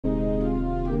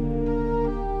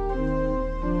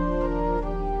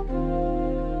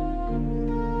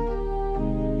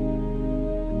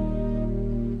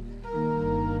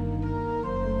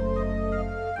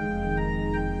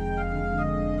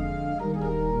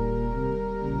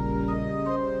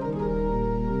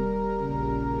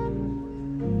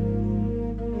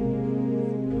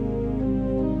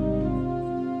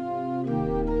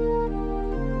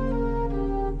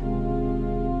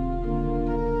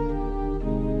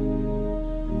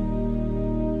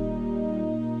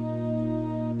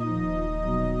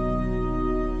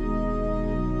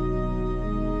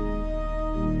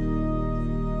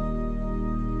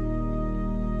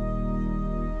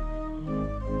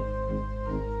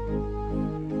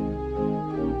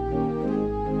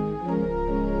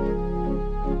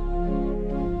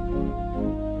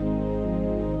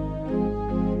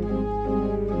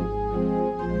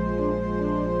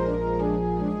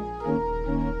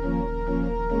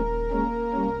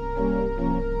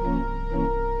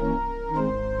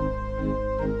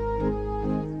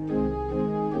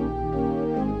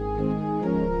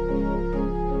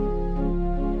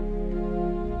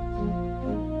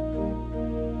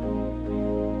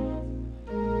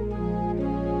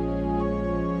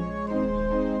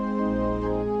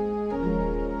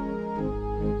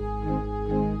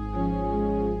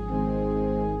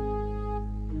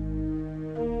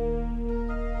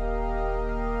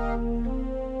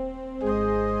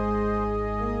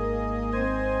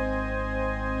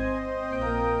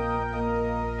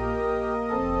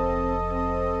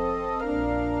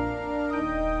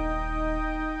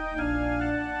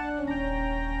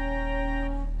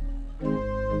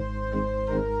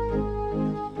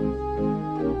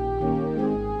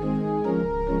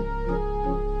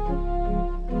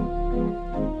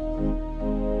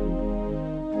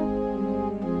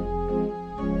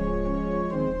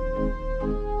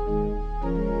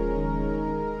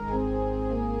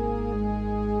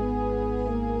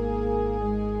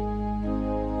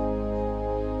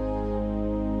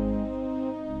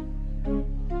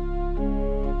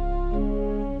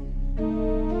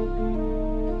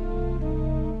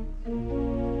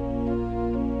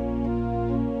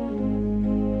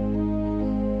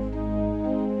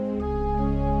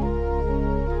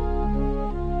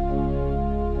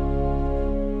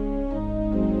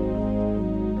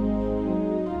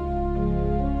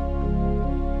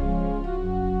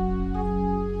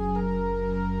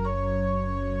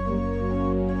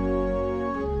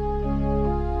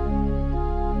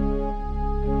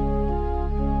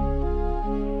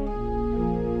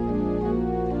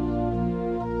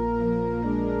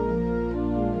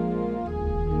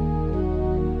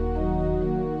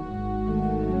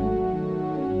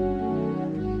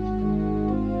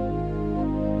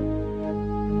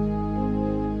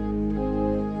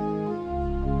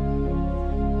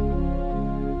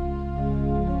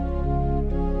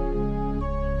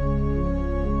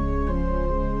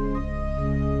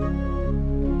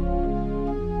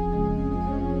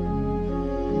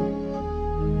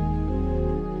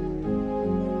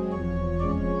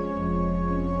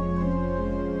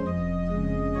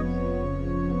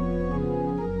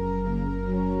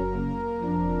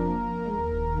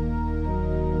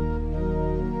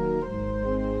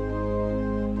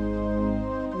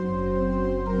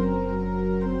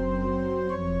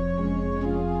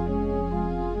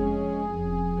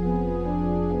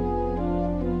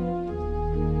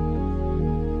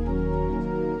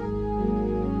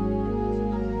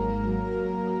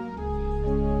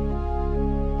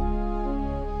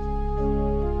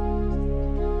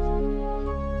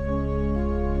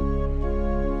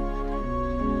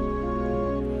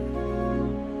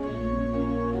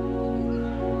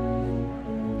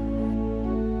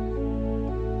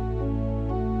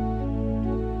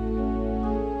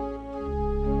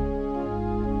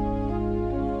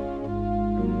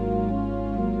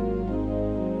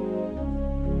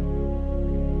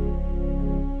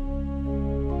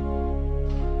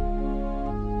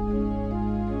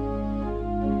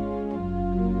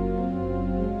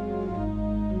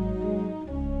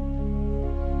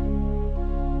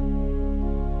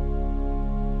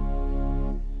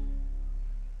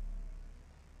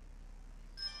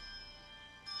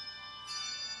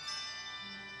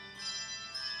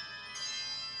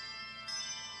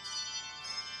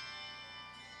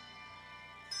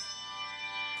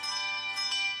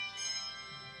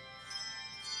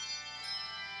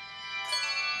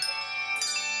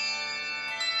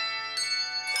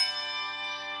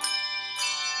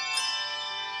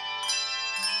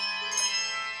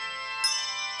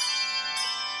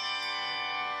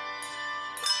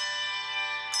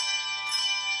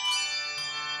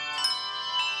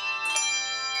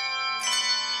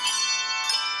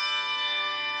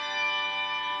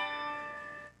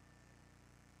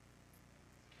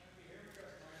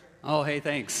Oh, hey,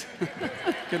 thanks.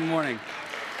 Good morning.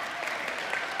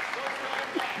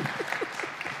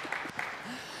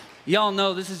 Y'all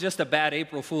know this is just a bad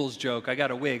April Fool's joke. I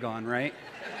got a wig on, right?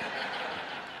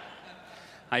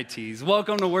 I tease.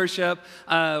 Welcome to worship.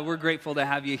 We're grateful to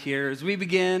have you here. As we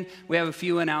begin, we have a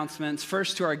few announcements.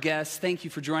 First, to our guests, thank you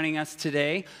for joining us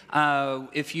today.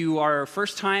 If you are a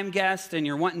first-time guest and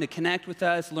you're wanting to connect with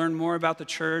us, learn more about the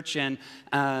church, and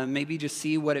maybe just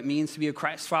see what it means to be a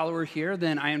Christ follower here,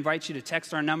 then I invite you to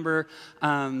text our number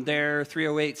there,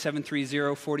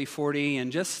 308-730-4040, and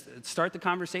just start the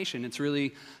conversation. It's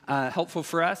really helpful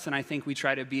for us, and I think we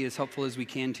try to be as helpful as we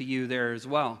can to you there as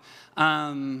well.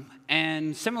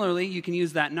 And similarly, you can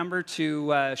use that number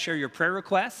to share your prayer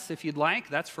requests if you'd like.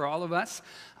 That's for all of us.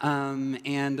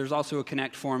 And there's also a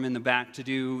connect form in the back to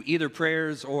do either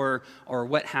prayers or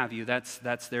what have you. That's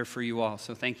there for you all.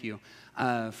 So thank you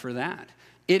for that.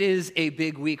 It is a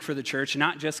big week for the church,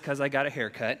 not just because I got a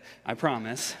haircut, I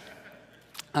promise.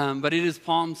 But it is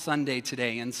Palm Sunday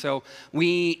today, and so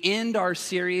we end our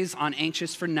series on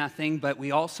Anxious for Nothing, but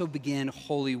we also begin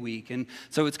Holy Week, and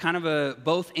so it's kind of a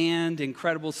both and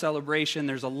incredible celebration.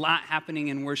 There's a lot happening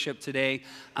in worship today,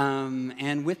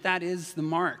 and with that is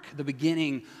the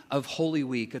beginning of Holy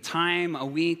Week, a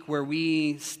week where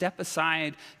we step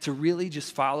aside to really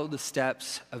just follow the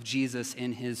steps of Jesus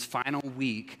in his final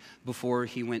week before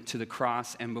he went to the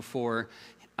cross and before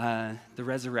the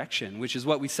resurrection, which is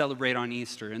what we celebrate on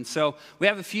Easter. And so we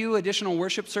have a few additional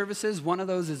worship services. One of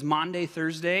those is Maundy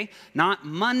Thursday, not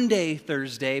Monday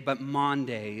Thursday, but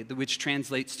Maundy, which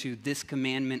translates to "This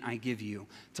commandment I give you,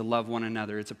 to love one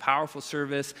another." It's a powerful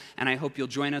service, and I hope you'll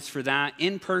join us for that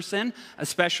in person,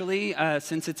 especially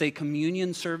since it's a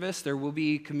communion service. There will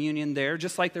be communion there,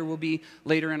 just like there will be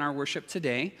later in our worship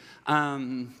today.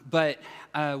 But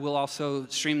we'll also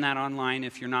stream that online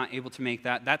if you're not able to make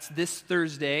that. That's this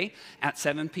Thursday at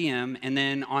 7 p.m. And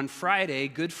then on Friday,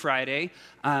 Good Friday,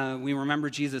 we remember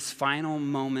Jesus' final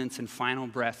moments and final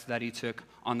breath that he took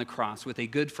on the cross with a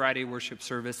Good Friday worship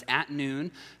service at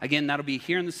noon. Again, that'll be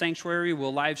here in the sanctuary.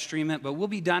 We'll live stream it, but we'll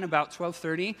be done about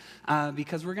 12:30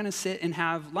 because we're going to sit and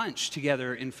have lunch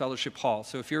together in Fellowship Hall.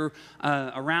 So if you're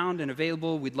around and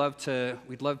available, we'd love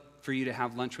for you to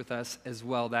have lunch with us as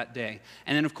well that day.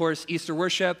 And then, of course, Easter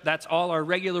worship, that's all our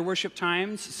regular worship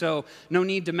times, so no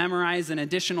need to memorize an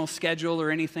additional schedule or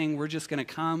anything. We're just going to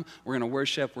come, we're going to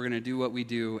worship, we're going to do what we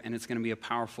do, and it's going to be a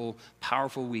powerful,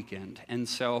 powerful weekend. And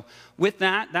so with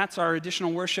that, that's our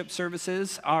additional worship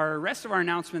services. Our rest of our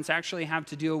announcements actually have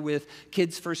to deal with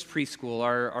Kids First Preschool,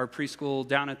 our preschool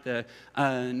down at the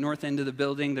north end of the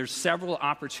building. There's several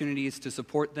opportunities to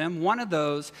support them. One of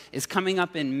those is coming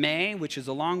up in May, which is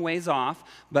a long ways off,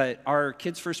 but our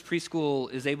Kids First Preschool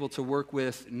is able to work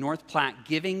with North Platte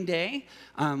Giving Day,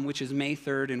 which is May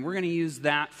 3rd, and we're going to use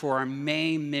that for our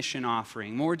May mission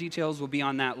offering. More details will be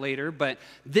on that later, but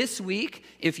this week,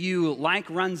 if you like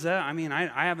Runza, I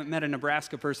haven't met a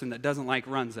Nebraska person that doesn't like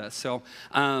Runza, so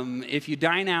if you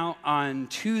dine out on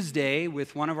Tuesday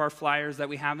with one of our flyers that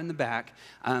we have in the back,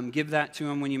 give that to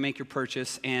them when you make your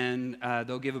purchase, and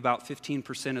they'll give about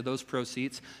 15% of those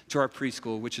proceeds to our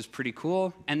preschool, which is pretty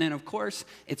cool. And then, of course,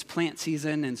 it's plant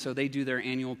season, and so they do their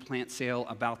annual plant sale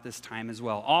about this time as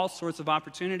well. All sorts of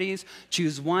opportunities.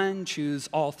 Choose one, choose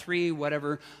all three,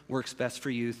 whatever works best for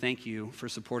you. Thank you for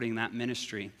supporting that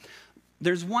ministry.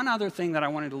 There's one other thing that I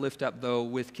wanted to lift up, though,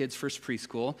 with Kids First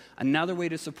Preschool, another way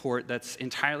to support that's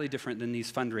entirely different than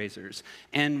these fundraisers.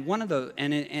 And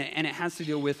it has to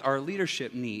deal with our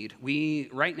leadership need. We,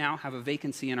 right now, have a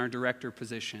vacancy in our director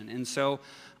position. And so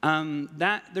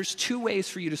there's two ways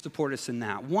for you to support us in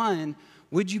that. One,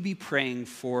 would you be praying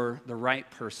for the right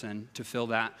person to fill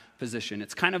that position?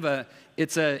 It's kind of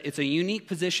it's a unique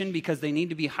position because they need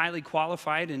to be highly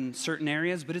qualified in certain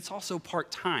areas, but it's also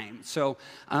part-time. So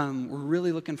we're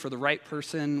really looking for the right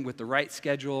person with the right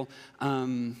schedule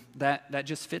that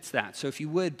just fits that. So if you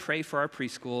would, pray for our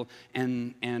preschool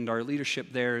and our leadership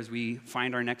there as we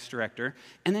find our next director.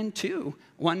 And then two,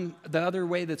 the other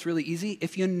way that's really easy,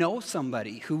 if you know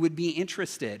somebody who would be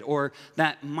interested or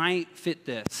that might fit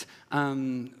this,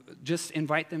 just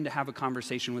invite them to have a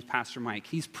conversation with Pastor Mike.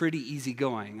 He's pretty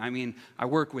easygoing. I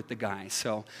work with the guy.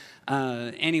 So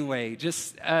anyway,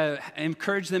 just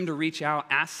encourage them to reach out,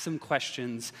 ask some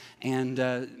questions,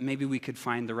 and maybe we could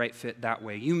find the right fit that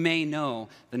way. You may know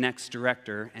the next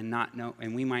director and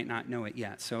we might not know it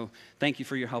yet. So thank you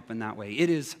for your help in that way. It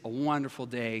is a wonderful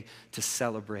day to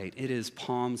celebrate. It is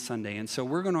Palm Sunday. And so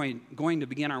we're going to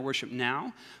begin our worship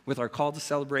now with our call to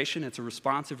celebration. It's a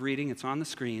responsive reading. It's on the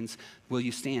screens. Will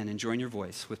you stand and join your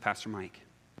voice with Pastor Mike?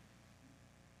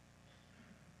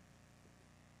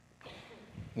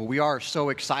 Well, we are so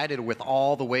excited with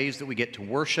all the ways that we get to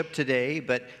worship today,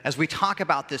 but as we talk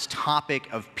about this topic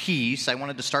of peace, I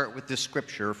wanted to start with this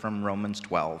scripture from Romans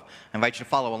 12. I invite you to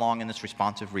follow along in this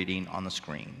responsive reading on the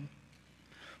screen.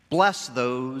 Bless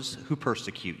those who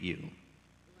persecute you.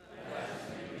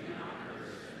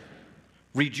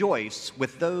 Rejoice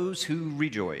with those who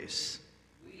rejoice.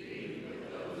 Weep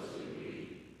with those who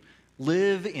weep.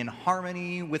 Live in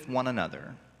harmony with one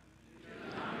another.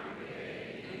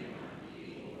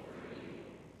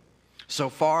 So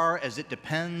far as it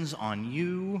depends on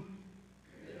you,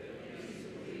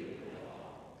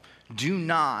 do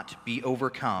not be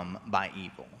overcome by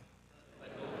evil.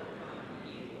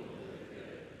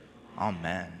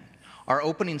 Amen. Our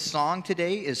opening song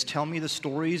today is Tell Me the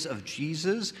Stories of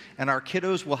Jesus, and our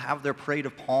kiddos will have their parade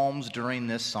of palms during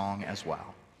this song as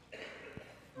well.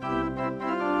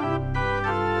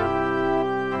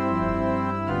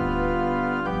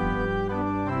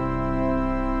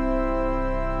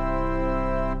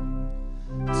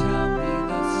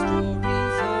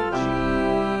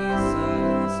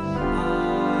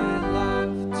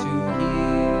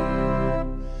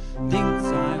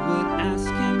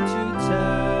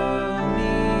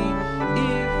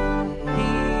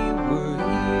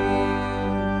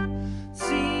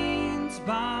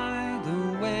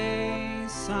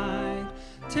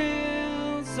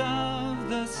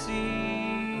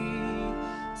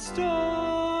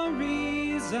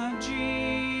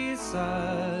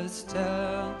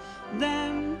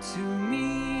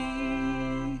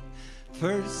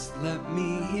 First, let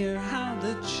me hear how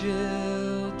the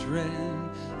children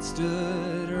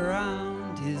stood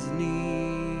around his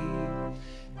knee,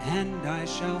 and I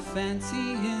shall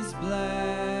fancy his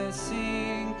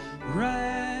blessing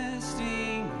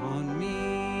resting on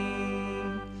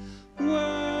me.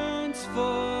 Words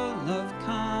full of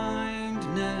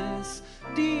kindness,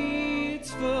 deeds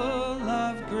full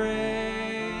of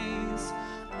grace,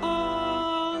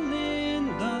 all in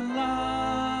the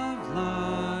love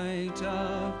light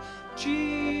of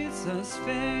Jesus'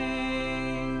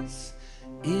 face.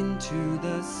 Into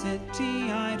the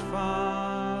city I'd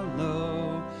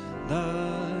follow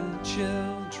the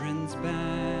children's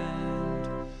band,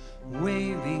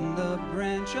 waving the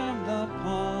branch of the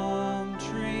palm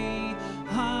tree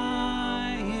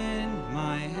high in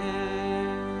my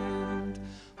hand.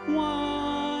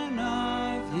 One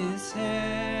of his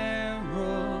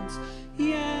heralds,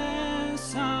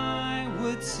 yes, I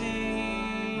would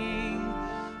sing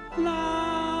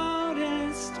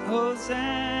loudest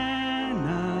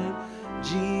Hosanna,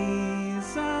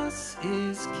 Jesus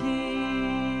is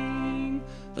King.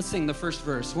 Let's sing the first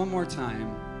verse one more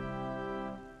time.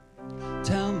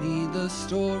 Tell me the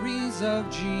stories of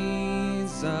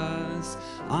Jesus,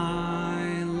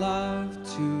 I love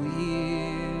to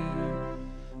hear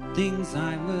things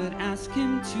I would ask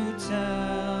him to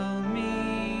tell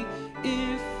me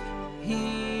if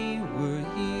he were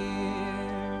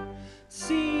here.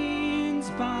 Scenes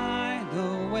by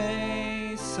the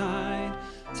wayside,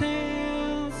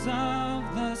 tales of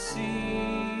the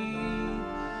sea,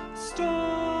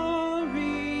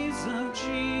 stories of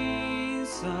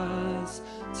Jesus,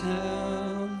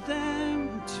 tell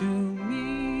them to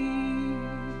me.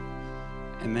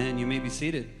 Amen. You may be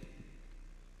seated.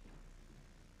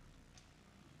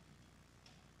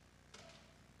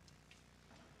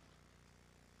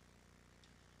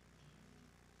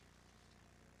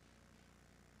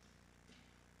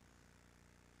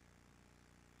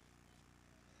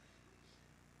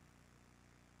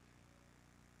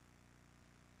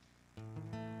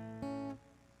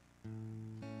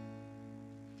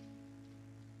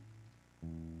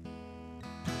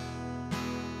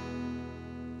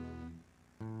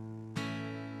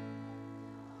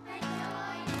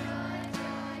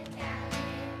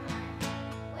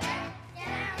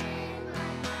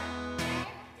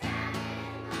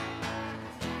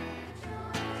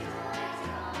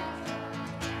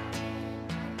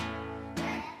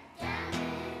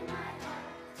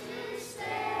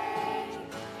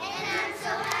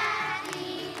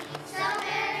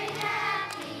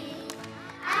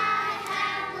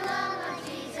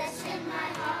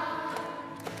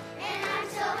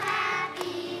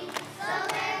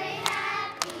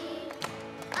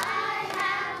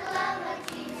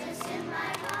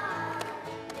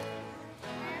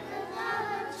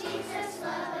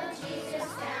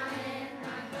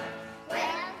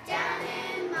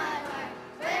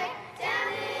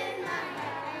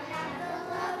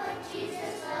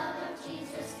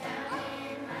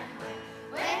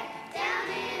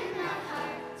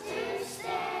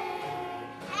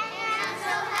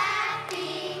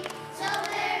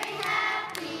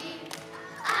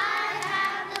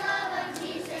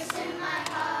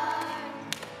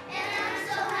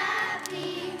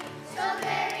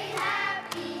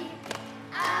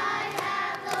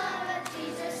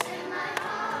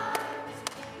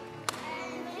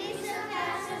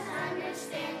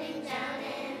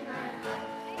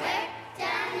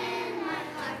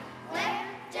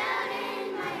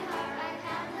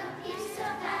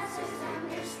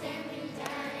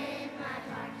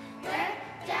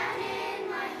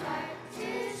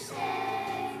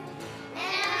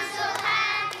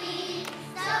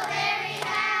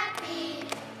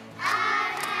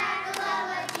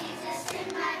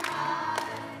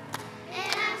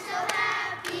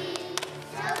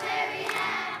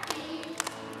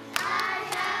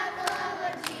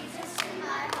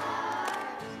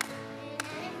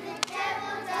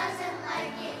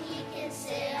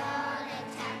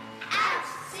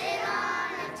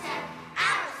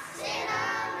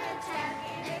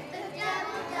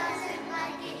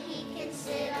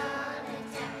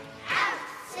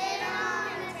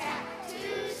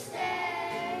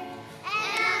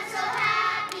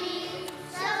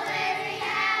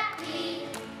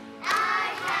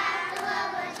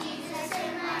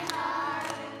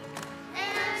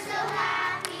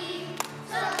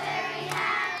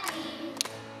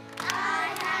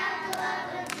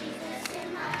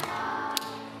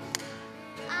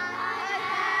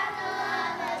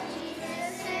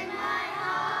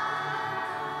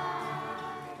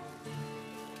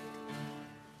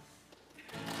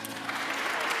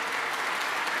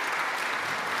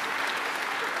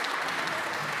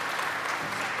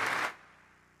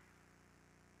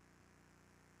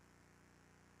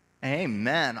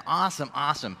 Amen. Awesome,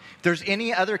 awesome. If there's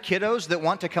any other kiddos that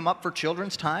want to come up for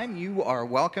children's time, you are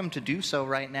welcome to do so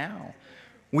right now.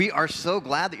 We are so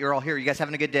glad that you're all here. You guys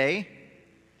having a good day?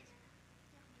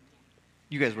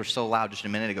 You guys were so loud just a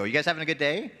minute ago. You guys having a good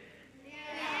day?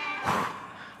 Yeah.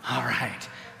 All right.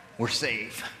 We're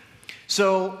safe.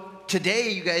 So today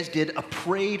you guys did a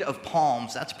parade of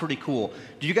palms. That's pretty cool.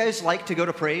 Do you guys like to go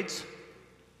to parades?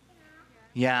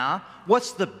 Yeah?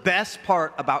 What's the best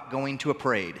part about going to a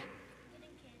parade?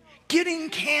 Getting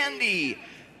candy.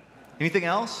 Anything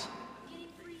else? Getting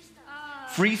free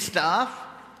stuff. Free stuff?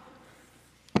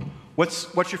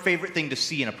 What's your favorite thing to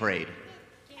see in a parade?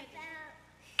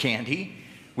 Candy.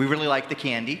 We really like the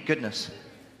candy. Goodness.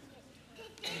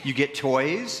 You get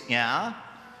toys. Yeah.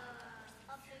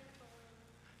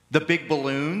 The big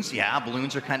balloons. Yeah,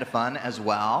 balloons are kind of fun as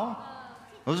well.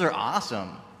 Those are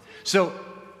awesome. So,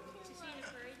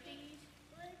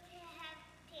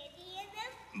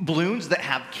 balloons that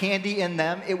have candy in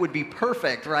them, it would be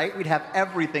perfect, right? We'd have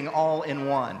everything all in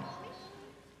one.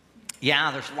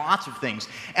 Yeah, there's lots of things.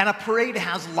 And a parade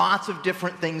has lots of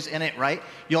different things in it, right?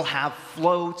 You'll have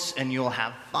floats, and you'll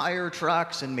have fire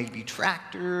trucks, and maybe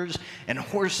tractors, and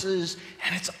horses,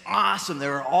 and it's awesome.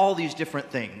 There are all these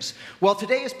different things. Well,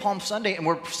 today is Palm Sunday, and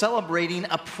we're celebrating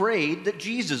a parade that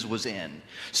Jesus was in.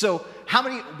 So,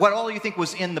 what all do you think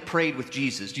was in the parade with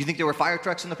Jesus? Do you think there were fire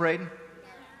trucks in the parade?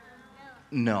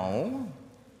 No.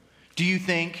 Do you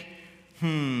think,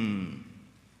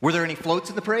 were there any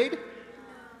floats in the parade?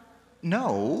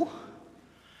 No.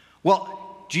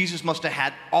 Well, Jesus must have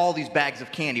had all these bags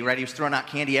of candy, right? He was throwing out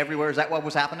candy everywhere. Is that what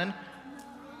was happening?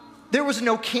 There was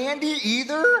no candy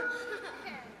either?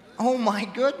 Oh my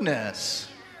goodness.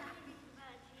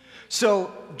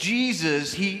 So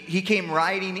Jesus, he came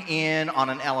riding in on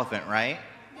an elephant, right?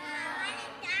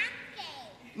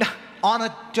 No, on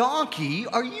a donkey?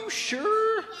 Are you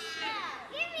sure?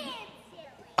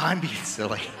 I'm being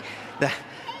silly.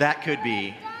 That could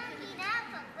be.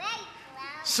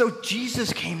 So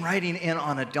Jesus came riding in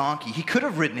on a donkey. He could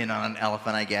have ridden in on an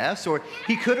elephant, I guess, or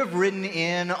he could have ridden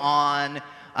in on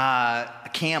a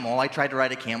camel. I tried to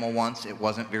ride a camel once. It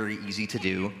wasn't very easy to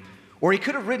do. Or he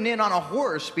could have ridden in on a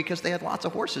horse because they had lots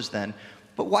of horses then.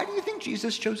 But why do you think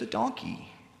Jesus chose a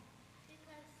donkey?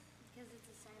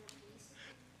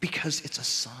 Because it's a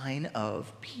sign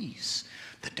of peace.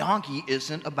 The donkey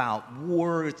isn't about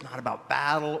war, it's not about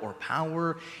battle or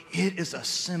power. It is a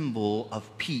symbol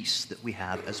of peace that we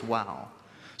have as well.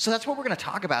 So that's what we're going to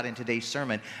talk about in today's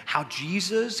sermon, how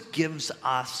Jesus gives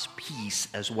us peace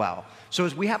as well. So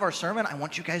as we have our sermon, I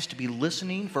want you guys to be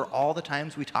listening for all the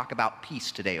times we talk about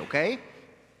peace today, okay?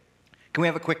 Can we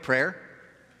have a quick prayer?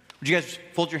 Would you guys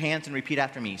fold your hands and repeat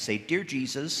after me? Say, "Dear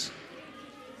Jesus,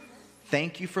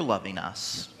 thank you for loving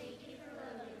us.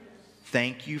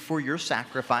 Thank you for your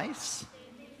sacrifice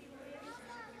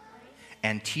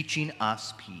and teaching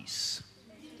us peace.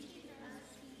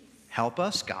 Help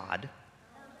us, God,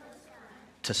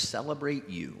 to celebrate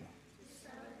you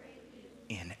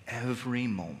in every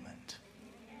moment.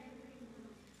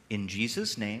 In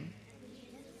Jesus' name,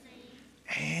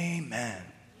 amen."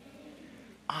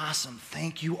 Awesome.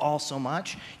 Thank you all so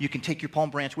much. You can take your palm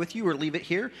branch with you or leave it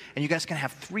here, and you guys can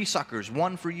have 3 suckers,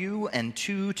 1 for you and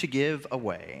 2 to give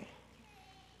away.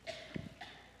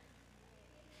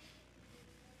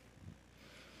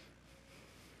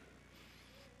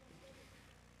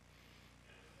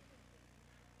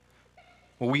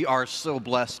 Well, we are so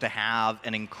blessed to have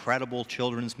an incredible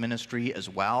children's ministry as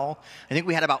well. I think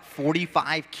we had about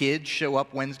 45 kids show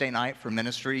up Wednesday night for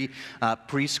ministry,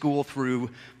 preschool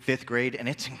through 5th grade, and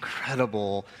it's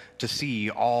incredible to see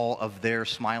all of their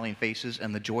smiling faces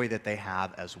and the joy that they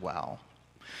have as well.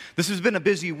 This has been a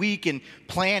busy week in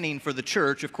planning for the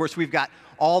church. Of course, we've got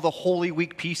all the Holy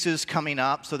Week pieces coming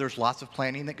up, so there's lots of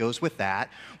planning that goes with that.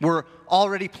 We're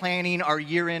already planning our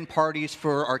year-end parties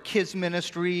for our kids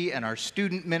ministry and our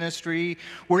student ministry.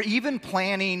 We're even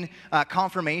planning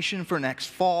confirmation for next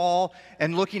fall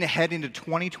and looking ahead into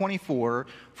 2024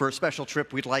 for a special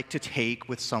trip we'd like to take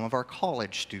with some of our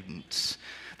college students.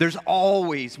 There's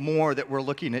always more that we're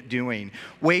looking at doing,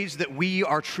 ways that we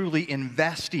are truly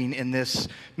investing in this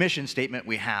mission statement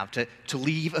we have to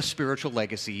leave a spiritual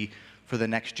legacy for the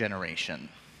next generation.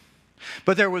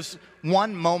 But there was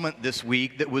one moment this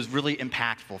week that was really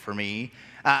impactful for me.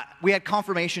 We had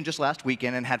confirmation just last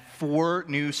weekend and had 4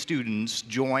 new students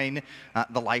join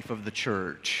the life of the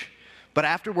church. But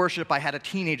after worship, I had a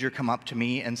teenager come up to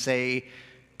me and say,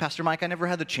 "Pastor Mike, I never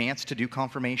had the chance to do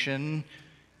confirmation.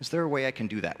 Is there a way I can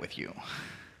do that with you?"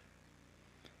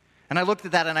 And I looked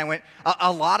at that and I went, a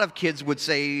lot of kids would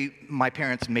say, my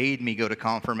parents made me go to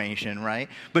confirmation, right?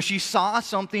 But she saw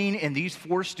something in these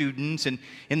 4 students and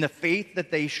in the faith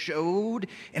that they showed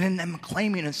and in them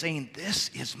claiming and saying, this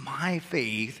is my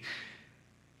faith.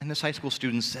 And this high school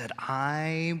student said,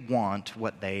 I want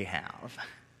what they have.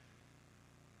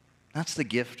 That's the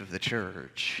gift of the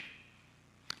church.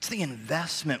 It's the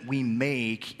investment we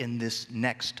make in this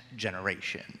next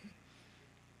generation.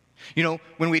 You know,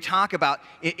 when we talk about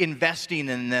investing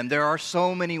in them, there are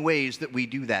so many ways that we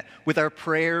do that. With our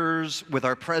prayers, with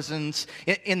our presence,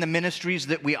 in the ministries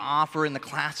that we offer, in the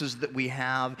classes that we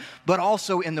have, but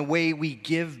also in the way we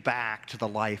give back to the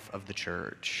life of the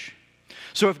church.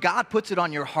 So if God puts it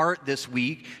on your heart this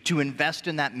week to invest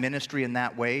in that ministry in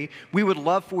that way, we would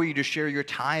love for you to share your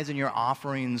tithes and your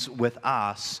offerings with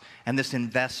us and this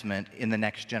investment in the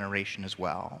next generation as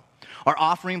well. Our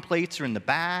offering plates are in the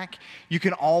back. You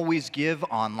can always give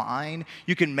online.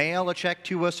 You can mail a check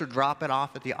to us or drop it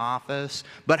off at the office.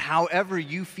 But however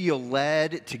you feel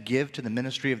led to give to the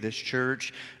ministry of this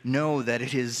church, know that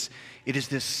it is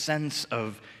this sense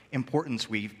of importance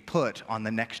we've put on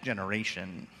the next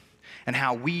generation and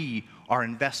how we are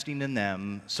investing in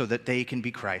them so that they can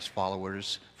be Christ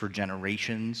followers for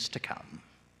generations to come.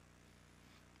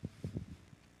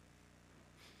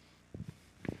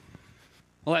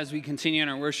 Well, as we continue in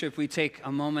our worship, we take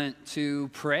a moment to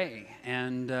pray.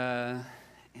 And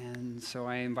so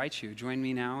I invite you, join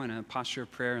me now in a posture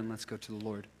of prayer and let's go to the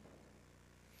Lord.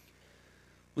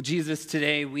 Well, Jesus,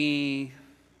 today we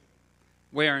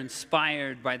are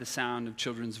inspired by the sound of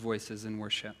children's voices in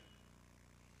worship.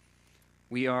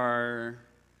 We are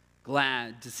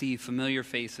glad to see familiar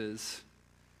faces.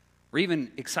 We're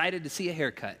even excited to see a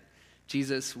haircut.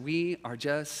 Jesus, we are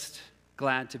just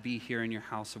glad to be here in your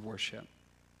house of worship.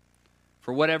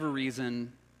 For whatever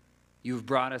reason, you've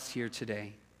brought us here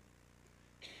today.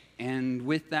 And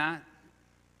with that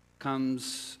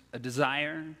comes a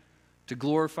desire to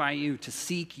glorify you, to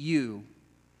seek you,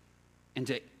 and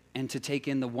to take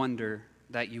in the wonder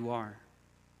that you are.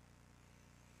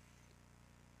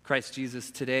 Christ Jesus,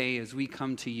 today as we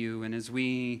come to you and as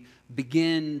we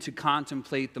begin to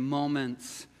contemplate the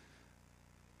moments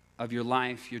of your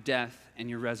life, your death, and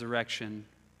your resurrection,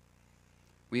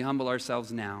 we humble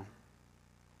ourselves now.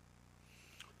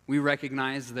 We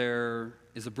recognize there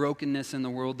is a brokenness in the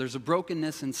world. There's a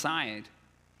brokenness inside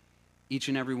each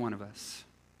and every one of us.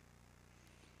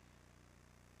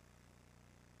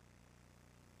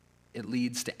 It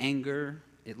leads to anger.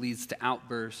 It leads to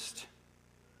outburst.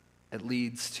 It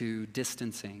leads to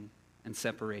distancing and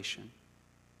separation.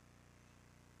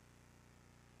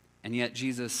 And yet,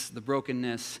 Jesus, the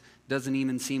brokenness doesn't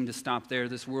even seem to stop there.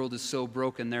 This world is so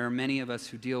broken. There are many of us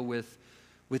who deal with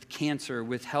cancer,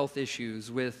 with health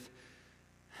issues, with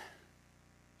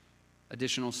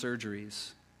additional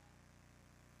surgeries.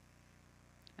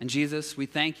 And Jesus, we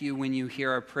thank you when you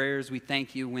hear our prayers. We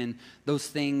thank you when those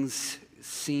things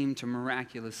seem to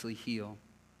miraculously heal.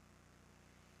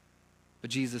 But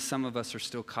Jesus, some of us are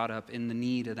still caught up in the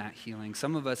need of that healing.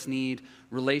 Some of us need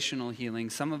relational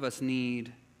healing. Some of us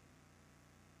need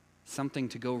something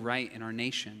to go right in our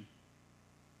nation.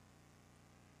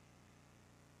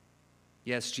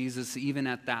 Yes, Jesus, even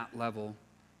at that level,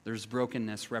 there's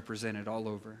brokenness represented all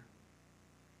over.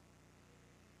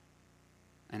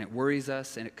 And it worries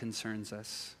us and it concerns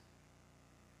us.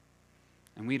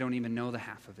 And we don't even know the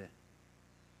half of it.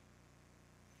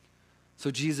 So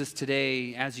Jesus,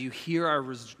 today, as you hear our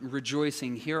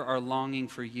rejoicing, hear our longing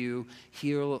for you,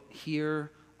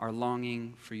 hear our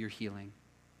longing for your healing.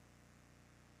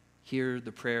 Hear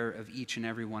the prayer of each and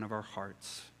every one of our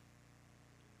hearts.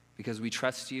 Because we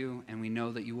trust you and we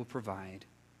know that you will provide,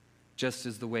 just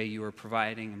as the way you are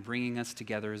providing and bringing us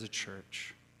together as a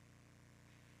church.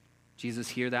 Jesus,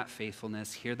 hear that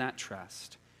faithfulness, hear that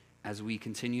trust as we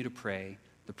continue to pray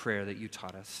the prayer that you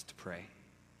taught us to pray.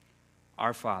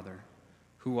 Our Father,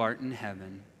 who art in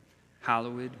heaven,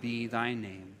 hallowed be thy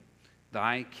name.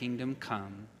 Thy kingdom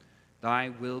come, thy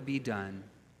will be done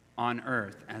on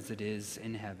earth as it is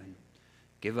in heaven.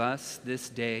 Give us this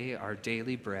day our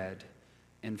daily bread,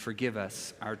 and forgive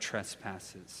us our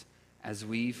trespasses, as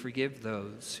we forgive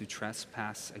those who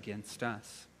trespass against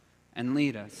us. And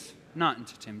lead us not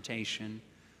into temptation,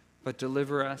 but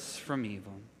deliver us from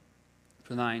evil.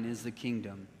 For thine is the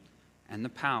kingdom, and the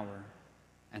power,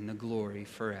 and the glory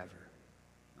forever.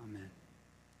 Amen.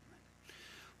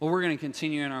 Well, we're going to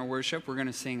continue in our worship. We're going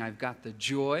to sing I've Got the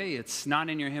Joy. It's not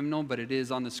in your hymnal, but it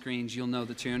is on the screens. You'll know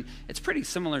the tune. It's pretty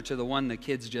similar to the one the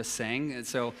kids just sang. And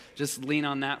so just lean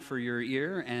on that for your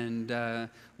ear, and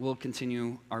we'll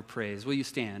continue our praise. Will you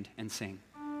stand and sing?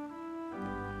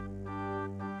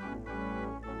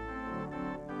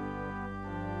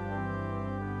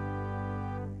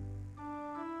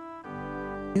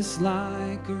 It's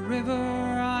like a river,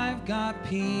 I've got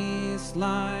peace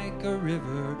like a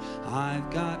river. I've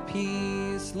got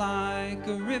peace like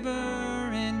a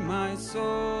river in my soul.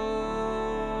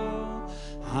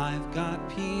 I've got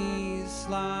peace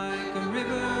like a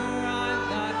river. I've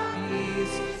got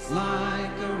peace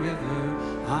like a river.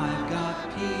 I've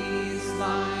got peace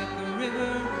like a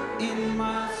river in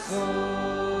my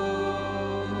soul.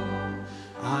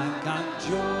 I've got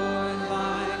joy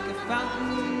like a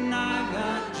fountain. I've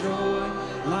got joy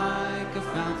like a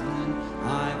fountain.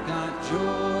 I've got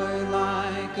joy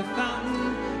like a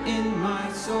fountain in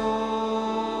my soul.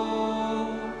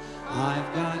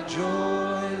 I've got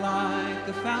joy like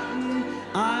a fountain.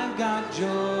 I've got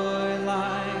joy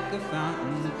like a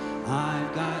fountain.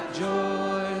 I've got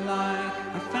joy like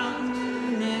a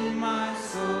fountain in my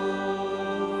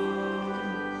soul.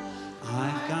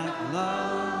 I've got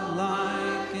love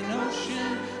like an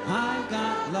ocean. I've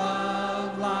got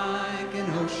love like an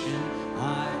ocean.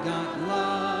 I've got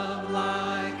love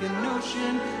like an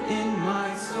ocean in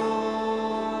my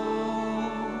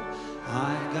soul.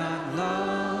 I've got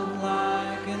love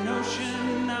like an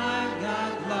ocean. I've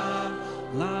got love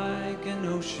like an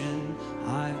ocean.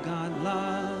 I've got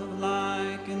love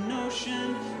like an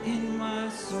ocean in my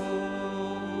soul.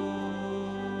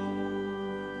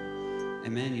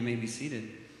 Amen. You may be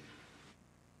seated.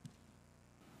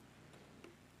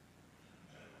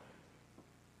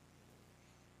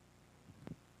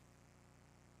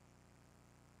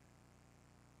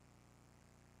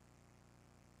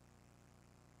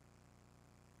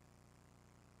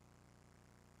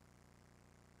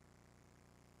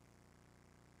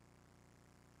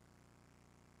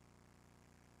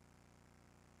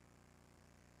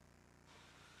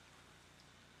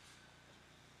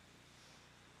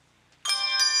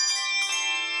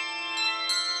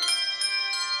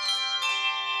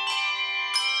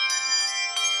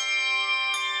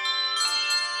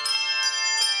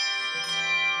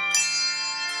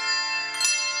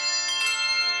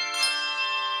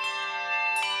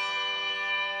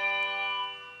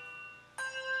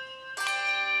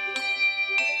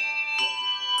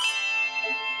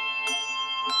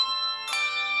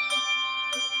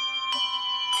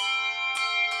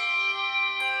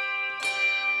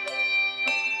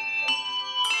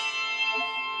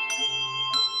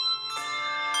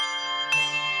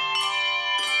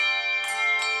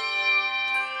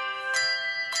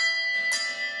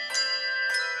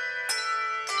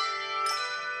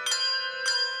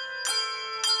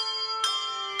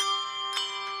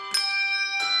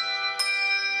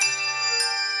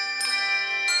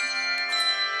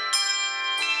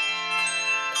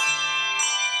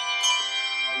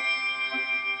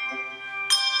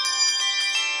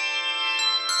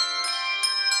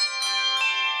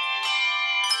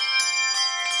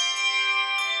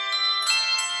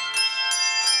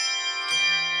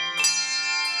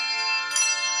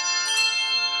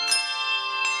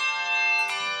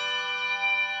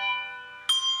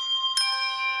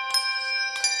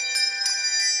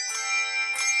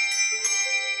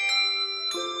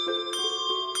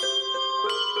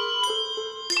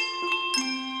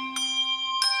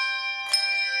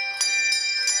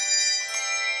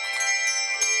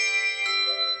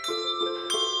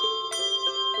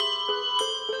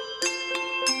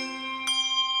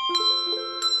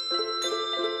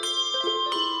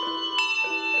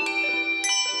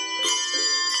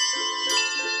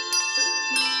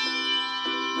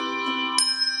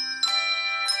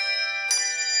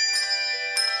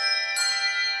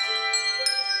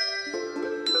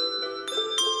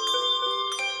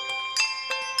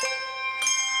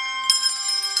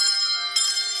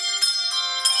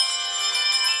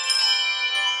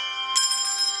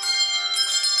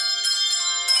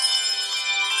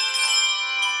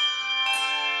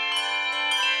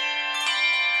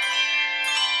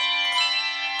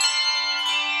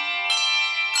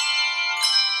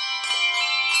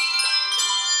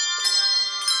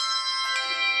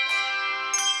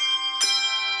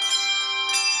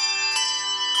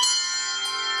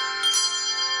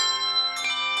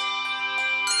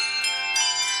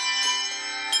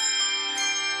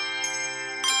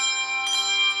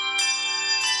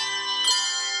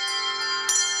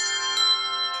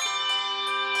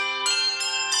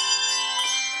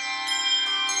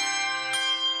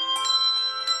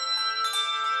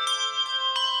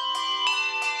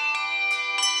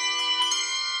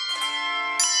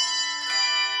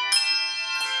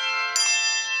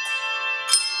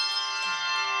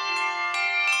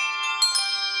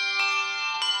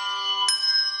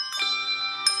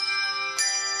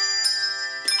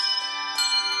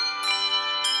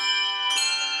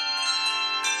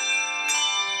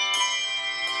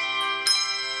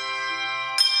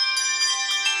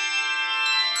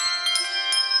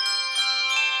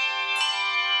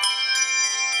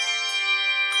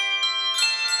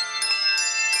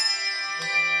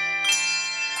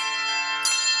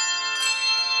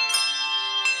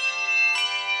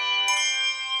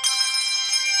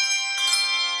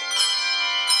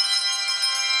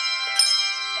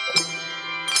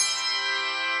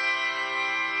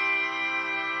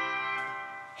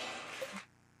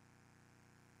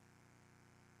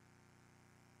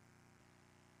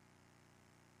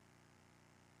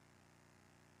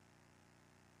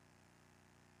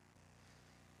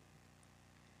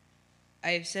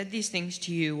 I have said these things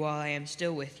to you while I am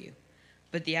still with you.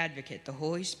 But the Advocate, the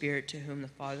Holy Spirit, to whom the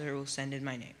Father will send in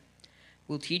my name,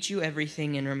 will teach you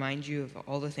everything and remind you of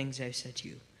all the things I have said to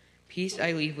you. Peace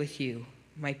I leave with you.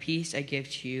 My peace I give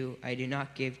to you. I do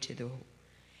not give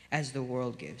as the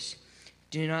world gives.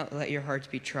 Do not let your hearts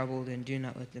be troubled, and do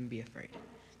not let them be afraid.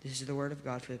 This is the word of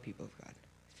God for the people of God.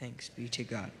 Thanks be to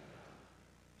God.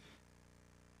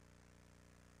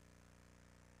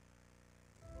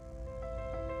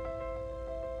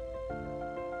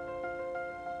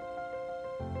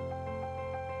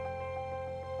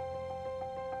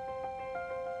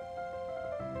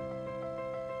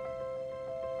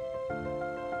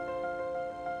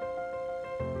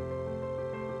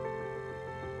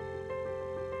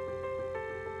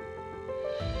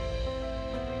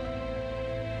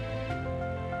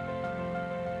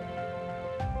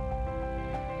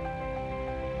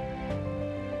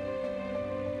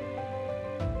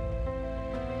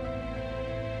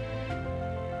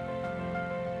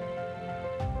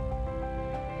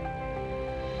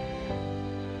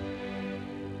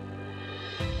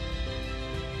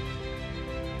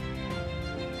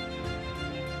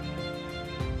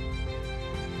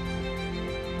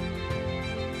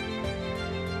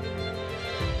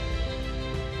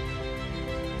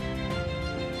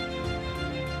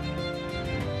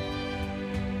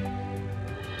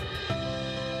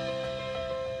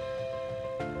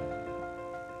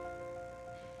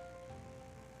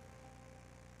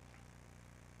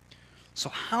 So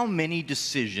how many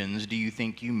decisions do you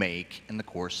think you make in the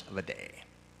course of a day?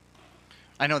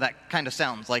 I know that kind of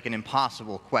sounds like an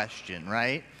impossible question,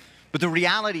 right? But the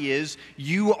reality is,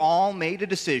 you all made a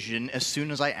decision as soon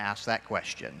as I asked that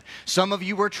question. Some of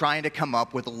you were trying to come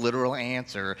up with a literal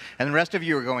answer, and the rest of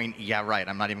you are going, yeah, right,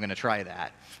 I'm not even going to try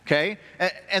that, okay?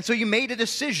 And so you made a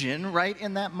decision right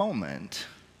in that moment.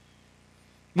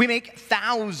 We make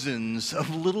thousands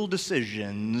of little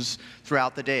decisions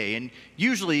throughout the day, and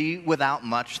usually without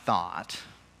much thought.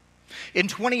 In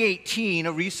 2018,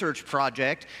 a research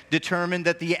project determined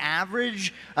that the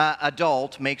average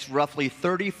adult makes roughly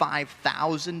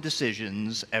 35,000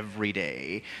 decisions every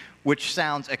day, which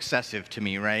sounds excessive to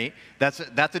me, right? That's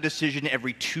a decision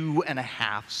every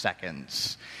 2.5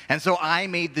 seconds. And so I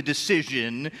made the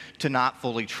decision to not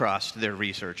fully trust their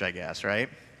research, I guess, right?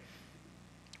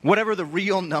 Whatever the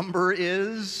real number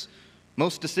is,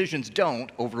 most decisions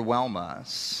don't overwhelm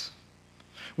us.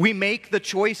 We make the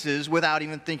choices without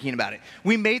even thinking about it.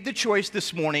 We made the choice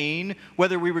this morning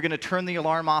whether we were going to turn the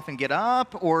alarm off and get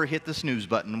up or hit the snooze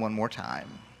button one more time.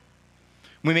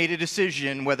 We made a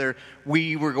decision whether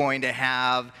we were going to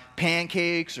have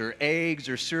pancakes or eggs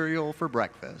or cereal for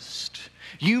breakfast.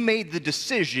 You made the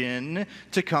decision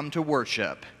to come to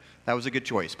worship. That was a good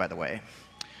choice, by the way.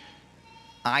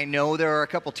 I know there are a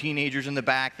couple teenagers in the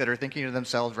back that are thinking to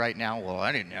themselves right now, well,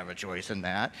 I didn't have a choice in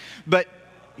that. But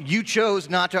you chose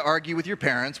not to argue with your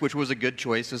parents, which was a good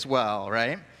choice as well,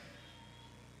 right?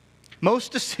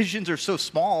 Most decisions are so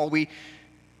small, we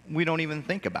don't even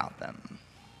think about them.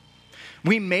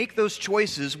 We make those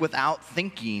choices without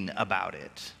thinking about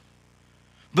it.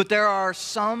 But there are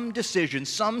some decisions,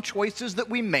 some choices that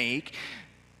we make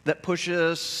that push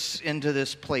us into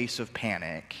this place of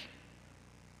panic.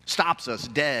 Stops us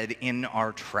dead in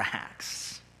our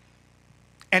tracks.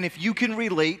 And if you can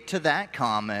relate to that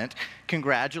comment,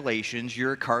 congratulations,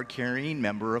 you're a card-carrying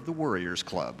member of the Warriors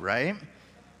Club, right?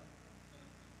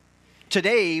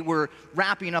 Today, we're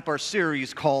wrapping up our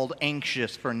series called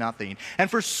Anxious for Nothing. And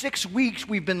for 6 weeks,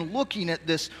 we've been looking at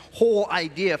this whole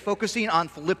idea, focusing on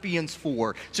Philippians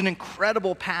 4. It's an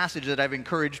incredible passage that I've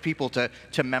encouraged people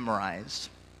to memorize.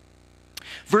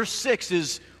 Verse 6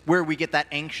 is where we get that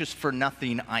anxious for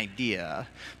nothing idea.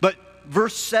 But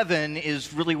verse 7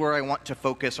 is really where I want to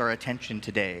focus our attention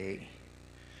today.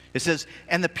 It says,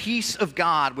 "And the peace of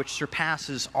God, which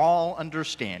surpasses all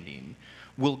understanding,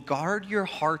 will guard your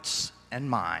hearts and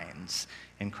minds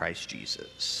in Christ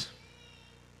Jesus."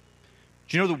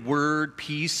 Do you know the word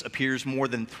peace appears more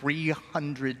than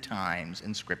 300 times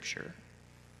in Scripture?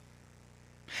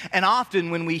 And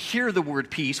often when we hear the word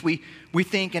peace, we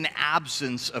think an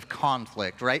absence of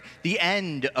conflict, right? The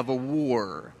end of a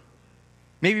war.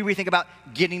 Maybe we think about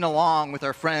getting along with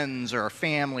our friends or our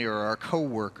family or our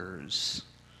coworkers.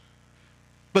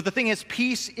 But the thing is,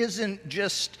 peace isn't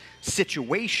just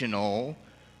situational.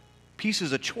 Peace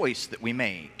is a choice that we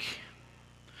make.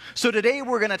 So today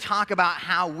we're going to talk about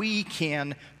how we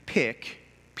can pick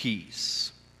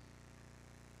peace.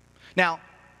 Now,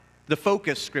 the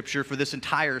focus scripture for this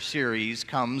entire series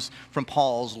comes from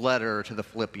Paul's letter to the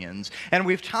Philippians. And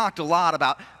we've talked a lot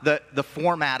about the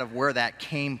format of where that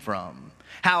came from.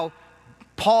 How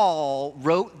Paul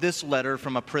wrote this letter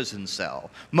from a prison cell,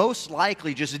 most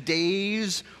likely just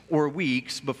days or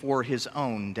weeks before his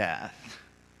own death.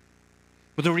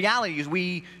 But the reality is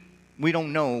we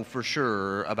don't know for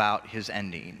sure about his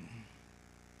ending.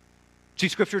 See,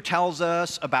 Scripture tells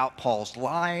us about Paul's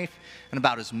life and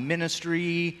about his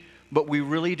ministry, but we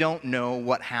really don't know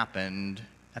what happened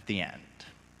at the end.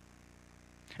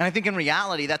 And I think in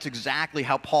reality, that's exactly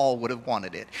how Paul would have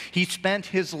wanted it. He spent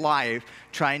his life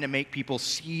trying to make people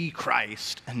see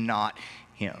Christ and not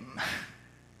him.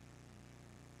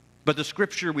 But the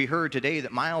scripture we heard today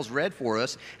that Miles read for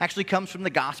us actually comes from the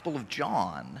Gospel of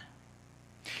John.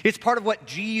 It's part of what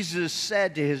Jesus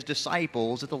said to his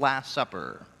disciples at the Last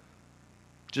Supper,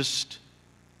 just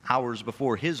hours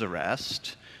before his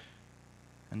arrest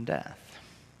and death.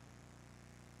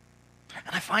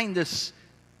 And I find this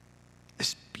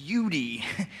beauty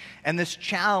and this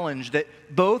challenge that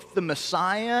both the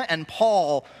Messiah and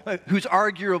Paul, who's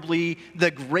arguably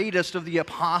the greatest of the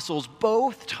apostles,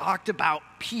 both talked about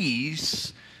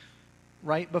peace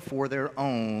right before their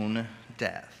own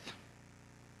death.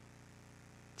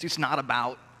 See, it's not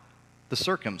about the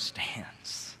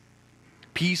circumstance.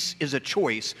 Peace is a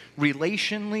choice,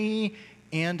 relationally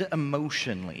and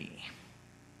emotionally.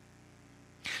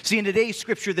 See, in today's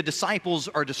scripture, the disciples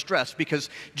are distressed because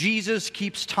Jesus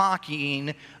keeps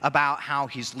talking about how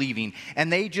he's leaving,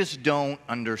 and they just don't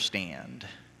understand.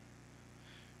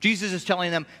 Jesus is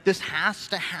telling them this has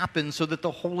to happen so that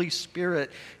the Holy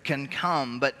Spirit can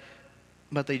come, but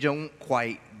they don't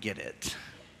quite get it.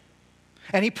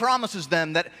 And he promises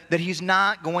them that he's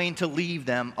not going to leave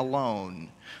them alone.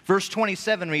 Verse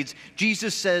 27 reads,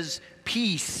 Jesus says,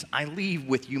 "Peace I leave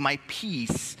with you, my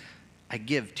peace I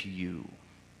give to you."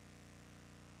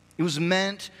 It was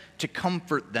meant to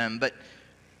comfort them, but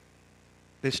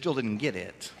they still didn't get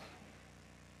it.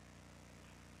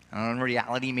 And in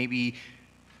reality, maybe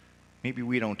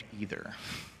we don't either.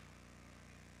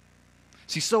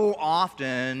 See, so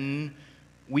often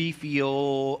we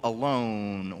feel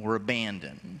alone or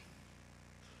abandoned.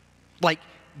 Like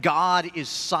God is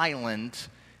silent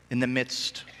in the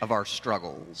midst of our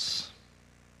struggles.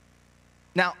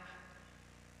 Now,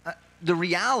 the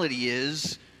reality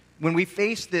is, when we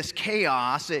face this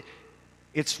chaos,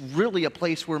 it's really a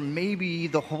place where maybe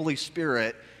the Holy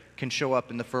Spirit can show up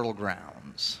in the fertile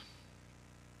grounds.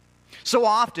 So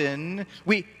often,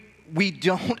 we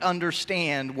don't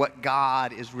understand what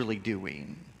God is really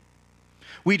doing.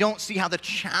 We don't see how the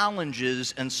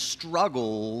challenges and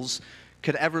struggles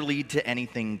could ever lead to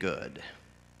anything good.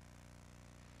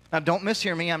 Now, don't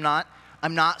mishear me.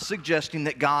 I'm not suggesting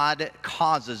that God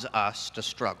causes us to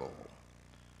struggle.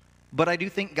 But I do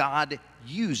think God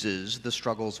uses the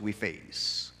struggles we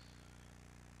face.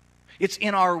 It's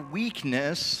in our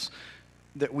weakness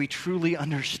that we truly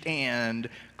understand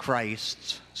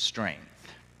Christ's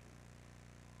strength.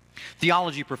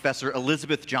 Theology professor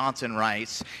Elizabeth Johnson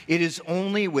writes, "It is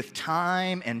only with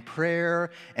time and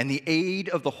prayer and the aid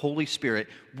of the Holy Spirit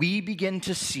we begin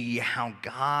to see how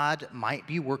God might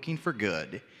be working for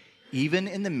good, even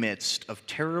in the midst of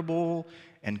terrible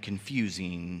and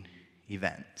confusing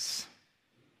events."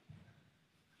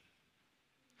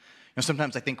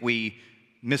 Sometimes I think we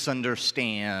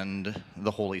misunderstand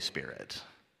the Holy Spirit.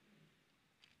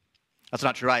 That's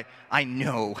not true. I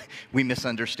know we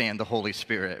misunderstand the Holy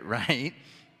Spirit, right?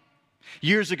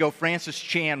 Years ago, Francis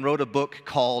Chan wrote a book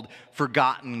called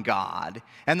Forgotten God.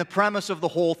 And the premise of the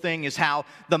whole thing is how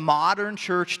the modern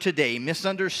church today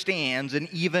misunderstands and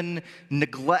even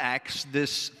neglects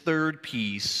this third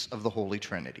piece of the Holy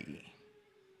Trinity.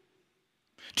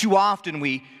 Too often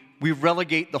we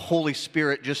relegate the Holy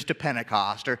Spirit just to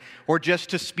Pentecost or just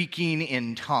to speaking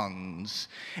in tongues.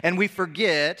 And we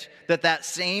forget that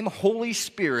same Holy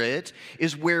Spirit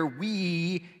is where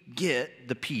we get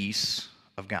the peace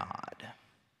of God.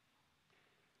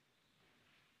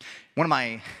 One of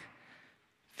my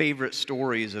favorite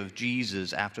stories of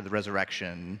Jesus after the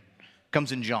resurrection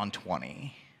comes in John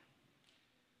 20.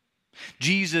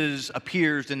 Jesus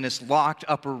appears in this locked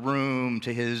upper room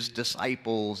to his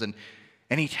disciples, and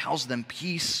he tells them,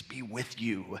 "Peace be with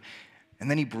you."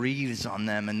 And then he breathes on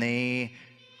them, and they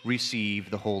receive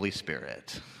the Holy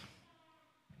Spirit.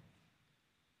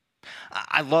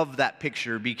 I love that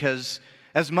picture because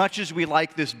as much as we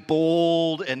like this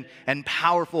bold and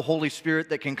powerful Holy Spirit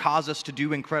that can cause us to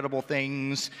do incredible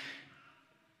things,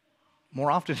 more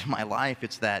often in my life,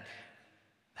 it's that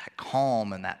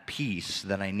calm and that peace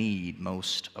that I need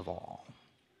most of all.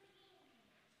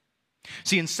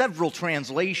 See, in several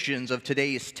translations of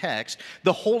today's text,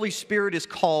 the Holy Spirit is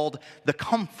called the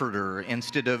Comforter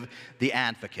instead of the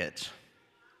Advocate.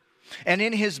 And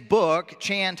in his book,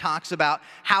 Chan talks about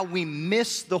how we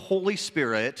miss the Holy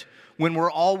Spirit when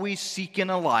we're always seeking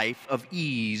a life of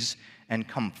ease and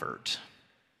comfort.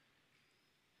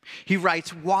 He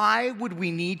writes, why would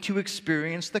we need to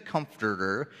experience the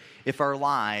Comforter if our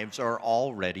lives are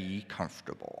already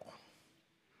comfortable?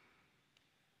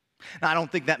 Now, I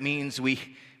don't think that means we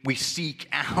seek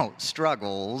out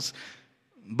struggles,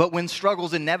 but when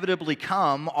struggles inevitably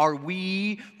come, are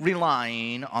we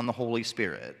relying on the Holy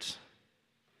Spirit?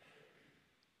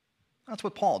 That's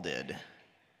what Paul did.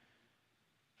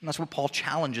 And that's what Paul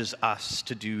challenges us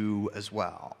to do as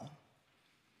well.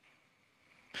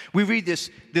 We read this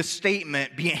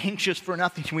statement, be anxious for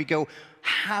nothing, and we go,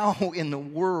 how in the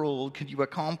world could you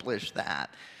accomplish that?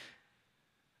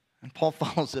 And Paul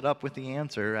follows it up with the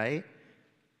answer, right?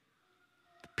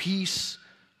 The peace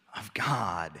of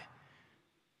God,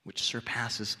 which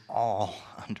surpasses all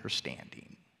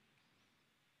understanding.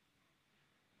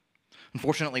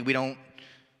 Unfortunately, we don't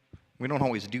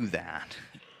always do that.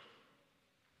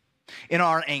 In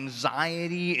our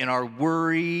anxiety, in our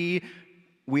worry,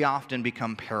 we often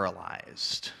become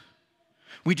paralyzed.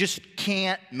 We just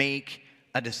can't make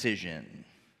a decision.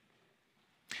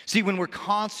 See, when we're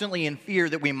constantly in fear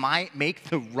that we might make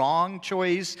the wrong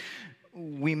choice,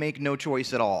 we make no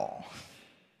choice at all.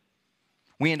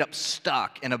 We end up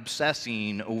stuck and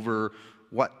obsessing over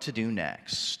what to do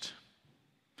next.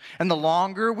 And the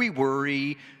longer we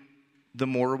worry, the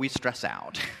more we stress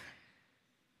out.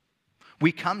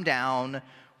 We come down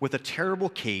with a terrible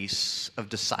case of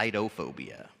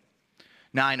decidophobia.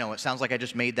 Now, I know it sounds like I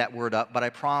just made that word up, but I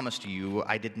promise to you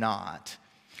I did not.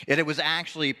 It was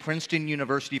actually Princeton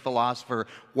University philosopher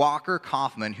Walker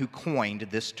Kaufman who coined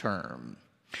this term.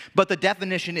 But the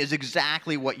definition is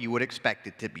exactly what you would expect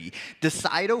it to be.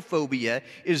 Decidophobia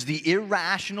is the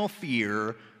irrational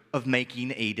fear of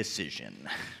making a decision.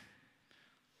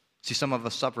 See, some of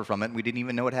us suffer from it, and we didn't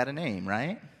even know it had a name,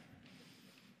 right?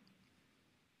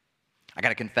 I got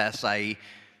to confess, I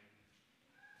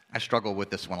struggle with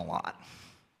this one a lot,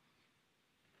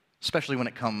 especially when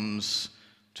it comes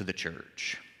to the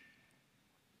church.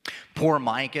 Poor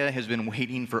Micah has been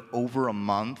waiting for over a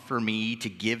month for me to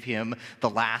give him the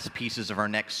last pieces of our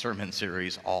next sermon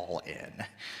series all in.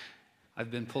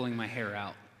 I've been pulling my hair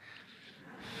out.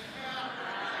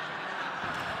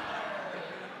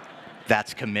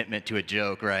 That's commitment to a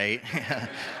joke, right?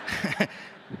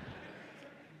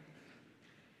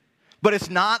 But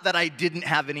it's not that I didn't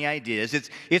have any ideas.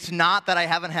 It's not that I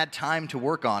haven't had time to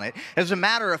work on it. As a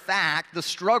matter of fact, the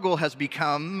struggle has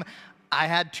become I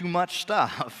had too much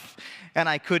stuff, and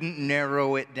I couldn't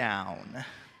narrow it down.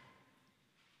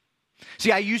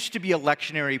 See, I used to be a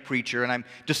lectionary preacher, and I'm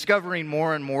discovering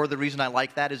more and more the reason I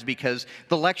like that is because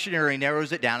the lectionary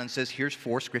narrows it down and says, here's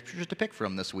 4 scriptures to pick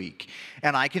from this week.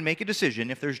 And I can make a decision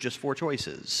if there's just 4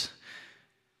 choices.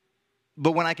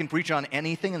 But when I can preach on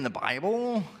anything in the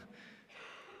Bible,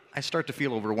 I start to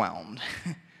feel overwhelmed.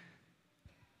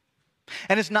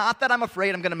 And it's not that I'm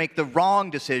afraid I'm going to make the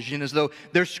wrong decision as though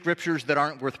there's scriptures that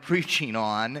aren't worth preaching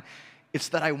on. It's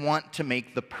that I want to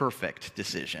make the perfect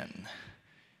decision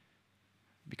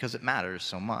because it matters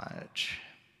so much.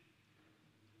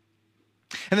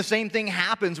 And the same thing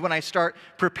happens when I start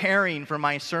preparing for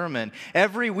my sermon.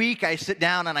 Every week I sit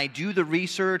down and I do the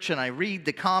research and I read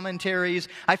the commentaries.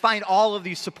 I find all of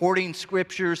these supporting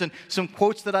scriptures and some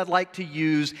quotes that I'd like to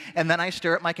use, and then I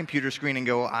stare at my computer screen and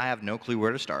go, I have no clue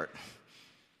where to start.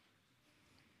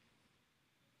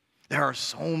 There are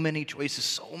so many choices,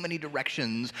 so many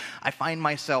directions. I find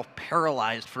myself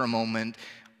paralyzed for a moment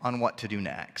on what to do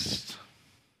next.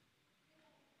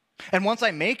 And once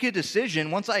I make a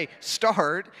decision, once I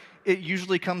start, it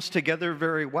usually comes together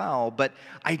very well, but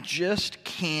I just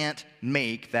can't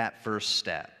make that first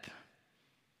step.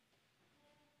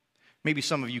 Maybe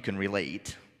some of you can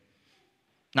relate,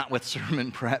 not with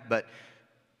sermon prep, but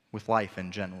with life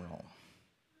in general.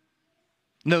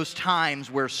 Those times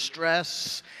where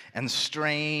stress and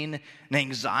strain and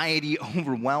anxiety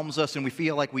overwhelms us and we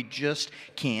feel like we just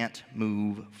can't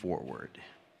move forward.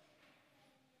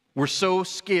 We're so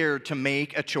scared to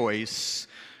make a choice,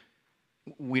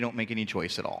 we don't make any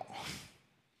choice at all.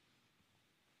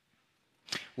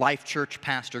 Life Church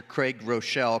pastor Craig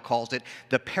Rochelle calls it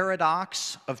the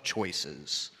paradox of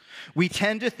choices. We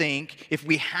tend to think if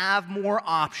we have more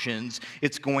options,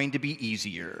 it's going to be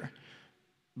easier.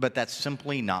 But that's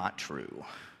simply not true.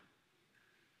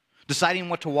 Deciding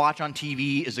what to watch on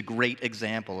TV is a great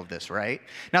example of this, right?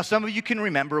 Now, some of you can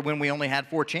remember when we only had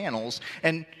 4 channels,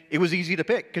 and it was easy to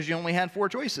pick because you only had 4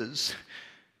 choices.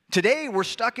 Today, we're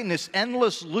stuck in this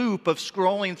endless loop of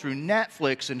scrolling through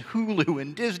Netflix and Hulu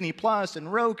and Disney Plus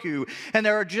and Roku, and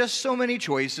there are just so many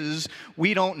choices,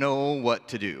 we don't know what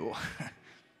to do.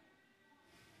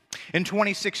 In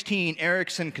 2016,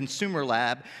 Ericsson Consumer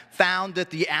Lab found that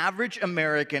the average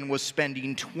American was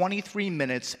spending 23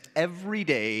 minutes every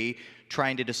day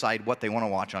trying to decide what they want to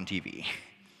watch on TV.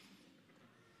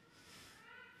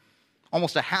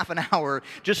 Almost a half an hour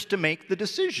just to make the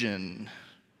decision.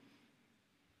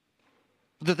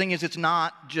 The thing is, it's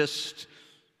not just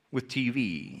with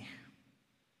TV.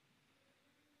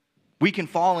 We can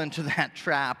fall into that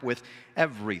trap with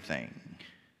everything.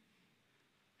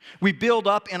 We build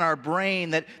up in our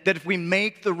brain that if we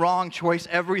make the wrong choice,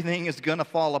 everything is going to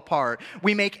fall apart.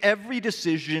 We make every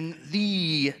decision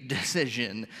the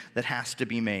decision that has to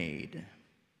be made.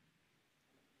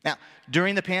 Now,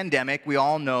 during the pandemic, we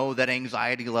all know that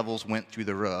anxiety levels went through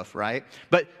the roof, right?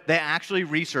 But they actually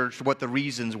researched what the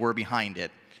reasons were behind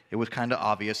it. It was kind of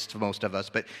obvious to most of us,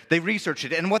 but they researched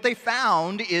it. And what they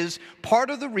found is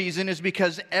part of the reason is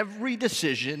because every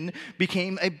decision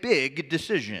became a big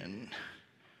decision.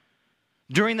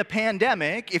 During the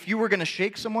pandemic, if you were going to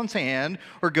shake someone's hand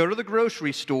or go to the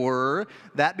grocery store,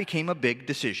 that became a big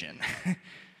decision.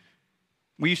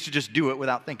 We used to just do it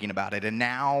without thinking about it, and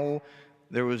now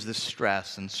there was this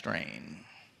stress and strain.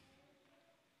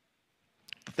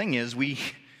 The thing is, we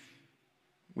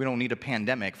don't need a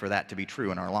pandemic for that to be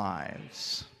true in our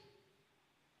lives.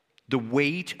 The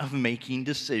weight of making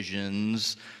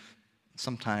decisions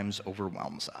sometimes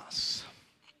overwhelms us.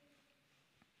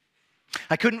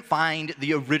 I couldn't find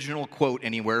the original quote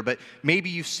anywhere, but maybe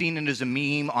you've seen it as a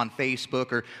meme on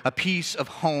Facebook or a piece of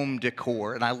home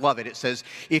decor, and I love it. It says,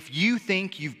 "If you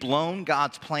think you've blown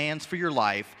God's plans for your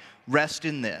life, rest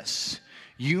in this.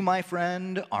 You, my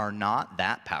friend, are not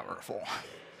that powerful."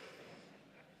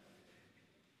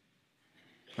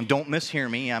 And don't mishear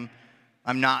me. I'm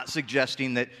not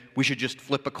suggesting that we should just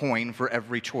flip a coin for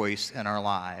every choice in our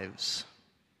lives.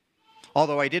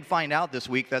 Although I did find out this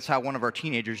week that's how one of our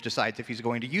teenagers decides if he's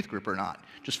going to youth group or not.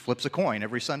 Just flips a coin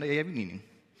every Sunday evening.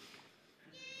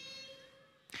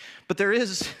 But there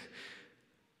is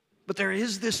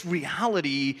this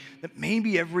reality that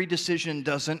maybe every decision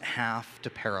doesn't have to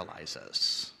paralyze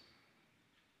us.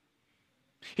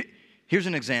 Here's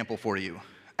an example for you.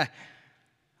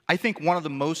 I think one of the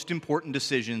most important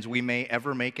decisions we may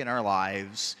ever make in our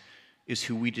lives is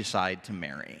who we decide to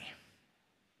marry.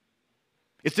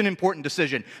 It's an important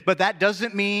decision, but that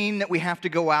doesn't mean that we have to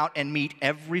go out and meet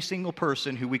every single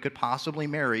person who we could possibly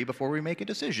marry before we make a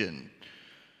decision.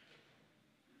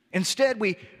 Instead,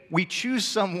 we choose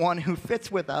someone who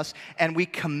fits with us and we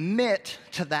commit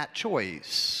to that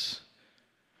choice.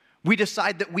 We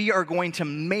decide that we are going to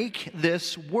make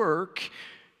this work,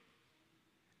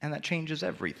 and that changes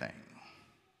everything.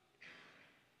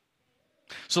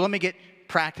 So let me get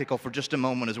practical for just a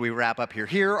moment as we wrap up here.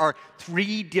 Here are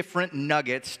 3 different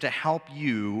nuggets to help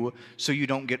you so you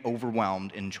don't get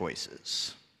overwhelmed in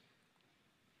choices.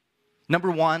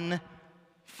 Number 1,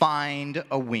 find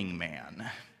a wingman.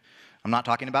 I'm not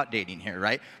talking about dating here,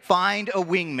 right? Find a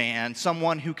wingman,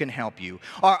 someone who can help you.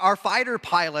 Our fighter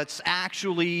pilots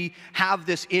actually have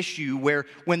this issue where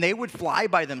when they would fly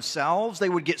by themselves, they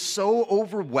would get so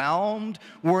overwhelmed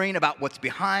worrying about what's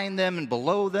behind them and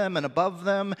below them and above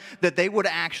them that they would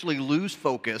actually lose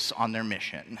focus on their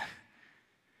mission.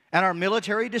 And our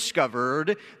military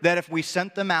discovered that if we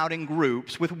sent them out in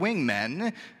groups with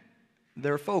wingmen,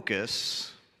 their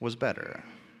focus was better.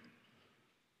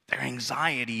 Their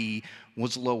anxiety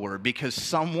was lower because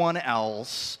someone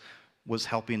else was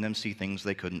helping them see things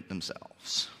they couldn't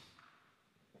themselves.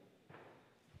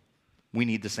 We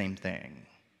need the same thing.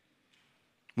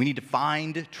 We need to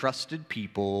find trusted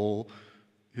people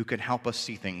who can help us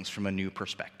see things from a new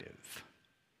perspective.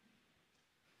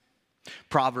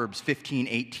 Proverbs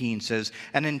 15:18 says,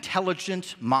 "An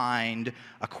intelligent mind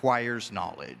acquires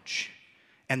knowledge,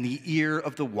 and the ear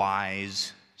of the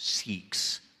wise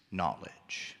seeks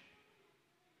knowledge."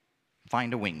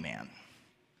 Find a wingman.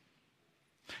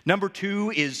 Number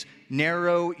 2 is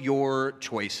narrow your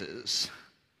choices.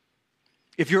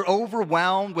 If you're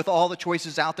overwhelmed with all the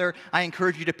choices out there, I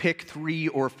encourage you to pick 3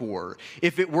 or 4.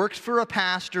 If it works for a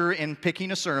pastor in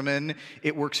picking a sermon,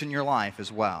 it works in your life as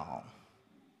well.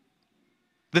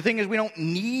 The thing is, we don't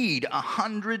need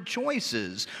 100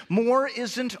 choices. More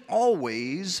isn't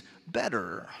always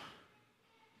better.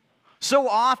 So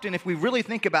often, if we really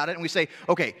think about it and we say,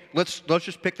 okay, let's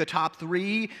just pick the top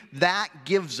 3, that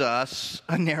gives us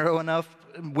a narrow enough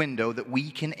window that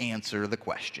we can answer the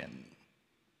question.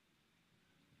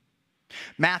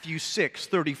 Matthew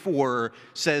 6:34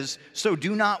 says, "So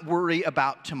do not worry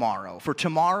about tomorrow, for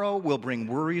tomorrow will bring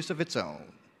worries of its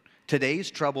own.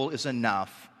 Today's trouble is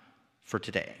enough for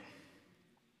today."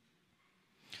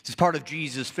 This is part of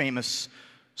Jesus' famous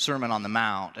Sermon on the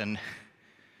Mount, and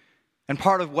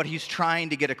part of what he's trying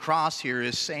to get across here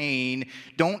is saying,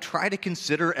 don't try to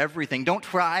consider everything. Don't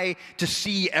try to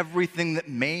see everything that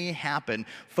may happen.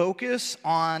 Focus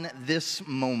on this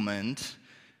moment,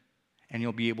 and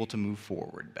you'll be able to move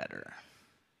forward better.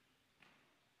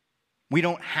 We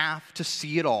don't have to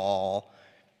see it all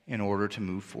in order to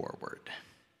move forward.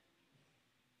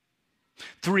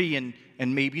 3,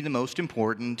 and maybe the most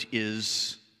important,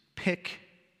 is pick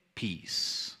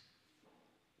peace.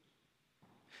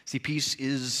 See, peace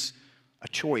is a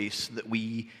choice that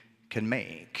we can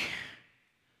make.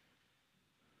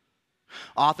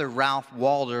 Author Ralph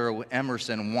Waldo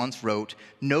Emerson once wrote,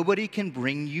 "Nobody can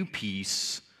bring you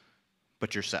peace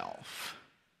but yourself."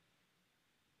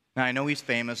 Now, I know he's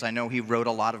famous. I know he wrote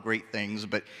a lot of great things,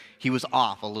 but he was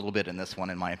off a little bit in this one,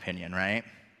 in my opinion, right?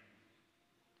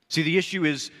 See, the issue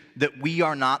is that we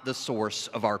are not the source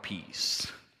of our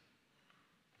peace.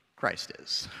 Christ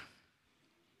is.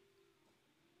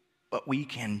 But we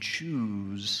can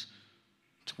choose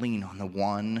to lean on the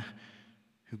one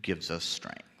who gives us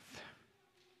strength.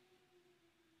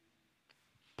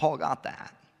 Paul got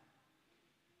that.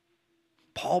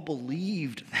 Paul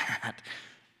believed that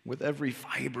with every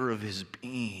fiber of his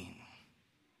being.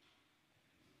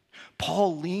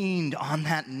 Paul leaned on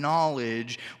that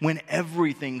knowledge when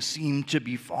everything seemed to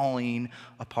be falling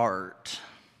apart.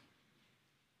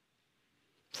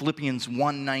 Philippians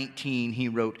 1:19, he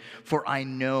wrote, "For I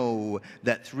know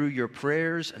that through your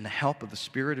prayers and the help of the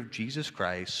Spirit of Jesus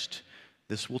Christ,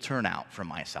 this will turn out for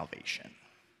my salvation."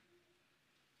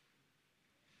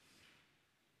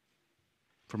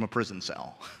 From a prison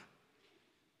cell.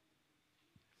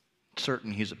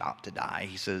 Certain he's about to die,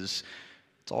 he says,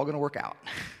 it's all going to work out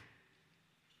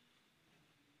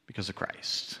because of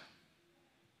Christ.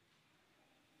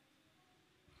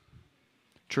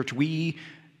 Church, we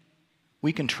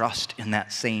can trust in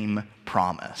that same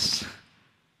promise.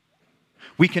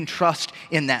 We can trust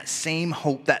in that same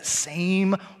hope, that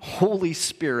same Holy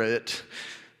Spirit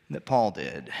that Paul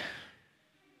did.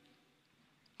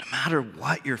 No matter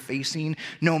what you're facing,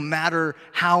 no matter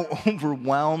how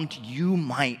overwhelmed you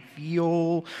might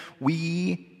feel,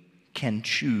 we can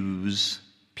choose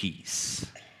peace.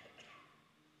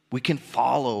 We can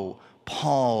follow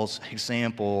Paul's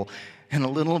example, and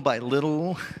little by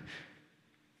little,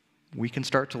 we can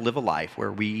start to live a life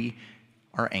where we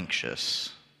are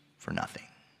anxious for nothing.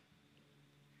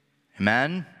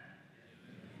 Amen?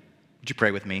 Would you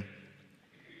pray with me?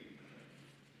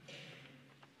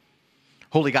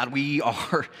 Holy God, we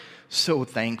are so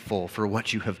thankful for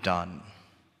what you have done.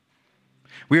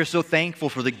 We are so thankful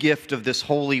for the gift of this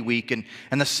Holy Week and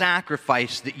the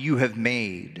sacrifice that you have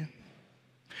made.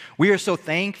 We are so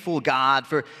thankful, God,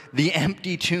 for the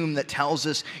empty tomb that tells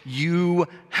us you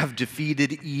have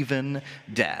defeated even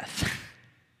death.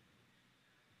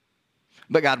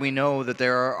 But God, we know that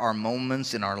there are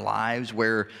moments in our lives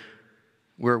where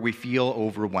we feel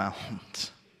overwhelmed,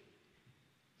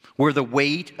 where the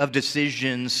weight of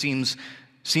decisions seems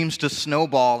to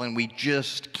snowball and we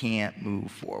just can't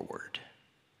move forward.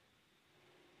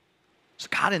 So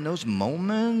God, in those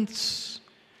moments,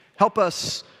 help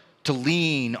us to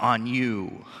lean on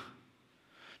you,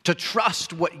 to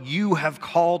trust what you have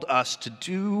called us to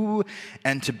do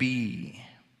and to be.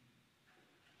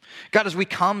 God, as we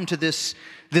come to this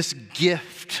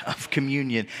gift of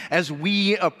communion, as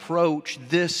we approach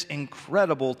this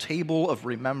incredible table of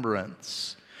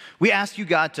remembrance, we ask you,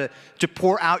 God, to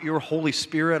pour out your Holy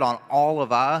Spirit on all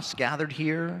of us gathered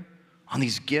here, on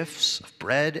these gifts of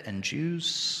bread and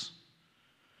juice.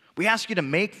 We ask you to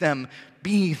make them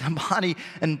be the body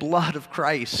and blood of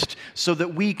Christ so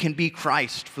that we can be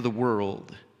Christ for the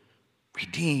world,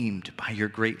 redeemed by your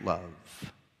great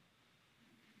love.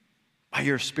 By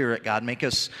your Spirit, God, make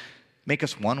us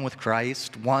one with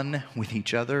Christ, one with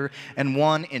each other, and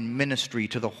one in ministry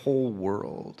to the whole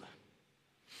world,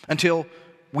 until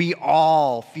we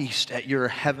all feast at your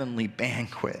heavenly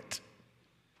banquet,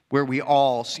 where we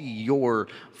all see your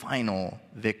final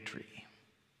victory.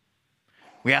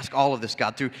 We ask all of this,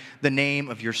 God, through the name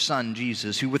of your Son,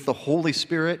 Jesus, who with the Holy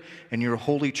Spirit and your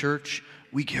holy church,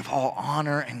 we give all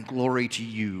honor and glory to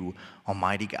you,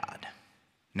 Almighty God,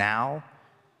 now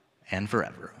and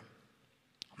forever.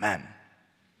 Amen.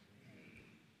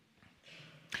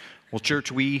 Well,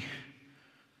 church, we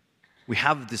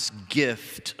have this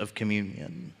gift of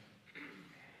communion.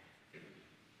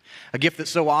 A gift that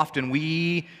so often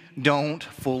we don't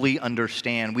fully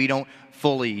understand, we don't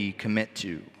fully commit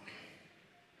to.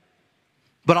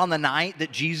 But on the night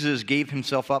that Jesus gave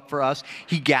himself up for us,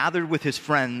 he gathered with his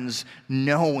friends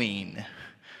knowing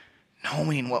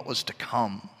what was to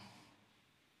come,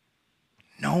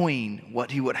 knowing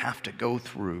what he would have to go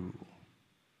through.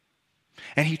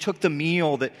 And he took the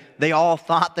meal that they all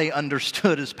thought they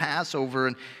understood as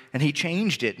Passover, and he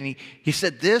changed it. And he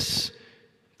said, this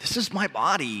is my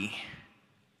body,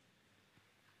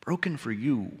 broken for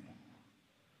you.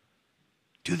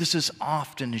 Do this as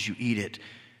often as you eat it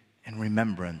in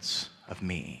remembrance of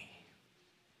me.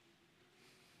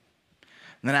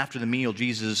 And then after the meal,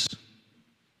 Jesus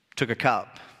took a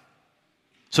cup.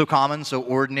 So common, so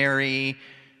ordinary,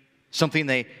 something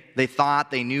they thought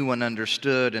they knew and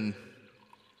understood. And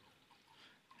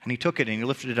he took it and he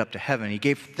lifted it up to heaven. He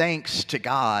gave thanks to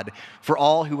God for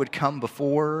all who would come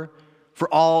before, for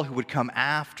all who would come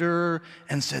after,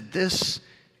 and said, "This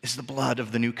is the blood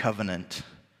of the new covenant,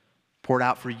 poured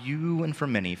out for you and for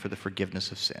many for the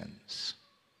forgiveness of sins.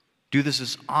 Do this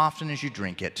as often as you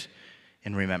drink it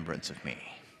in remembrance of me."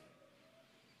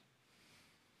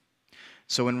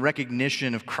 So in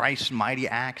recognition of Christ's mighty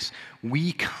acts,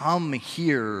 we come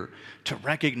here to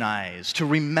recognize, to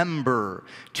remember,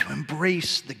 to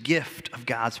embrace the gift of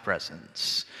God's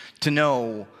presence, to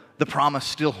know the promise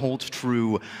still holds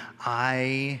true.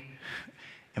 I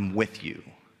am with you,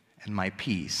 and my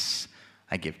peace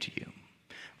I give to you.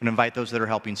 I'm going to invite those that are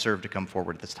helping serve to come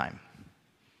forward at this time.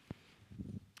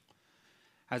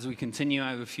 As we continue, I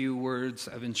have a few words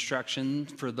of instruction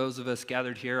for those of us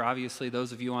gathered here, obviously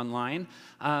those of you online.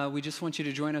 We just want you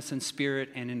to join us in spirit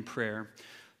and in prayer.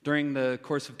 During the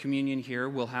course of communion here,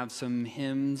 we'll have some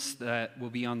hymns that will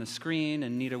be on the screen,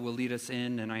 and Nita will lead us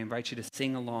in, and I invite you to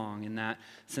sing along in that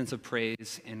sense of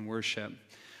praise and worship.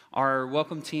 Our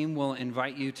welcome team will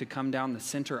invite you to come down the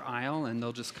center aisle, and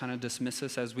they'll just kind of dismiss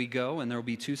us as we go, and there will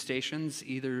be 2 stations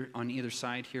on either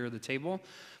side here of the table.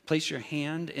 Place your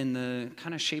hand in the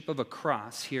kind of shape of a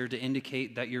cross here to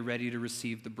indicate that you're ready to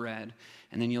receive the bread,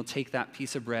 and then you'll take that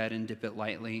piece of bread and dip it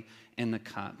lightly in the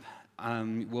cup.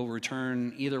 We'll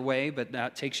return either way, but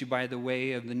that takes you by the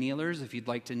way of the kneelers. If you'd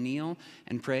like to kneel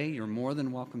and pray, you're more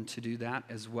than welcome to do that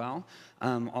as well.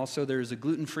 Also, there's a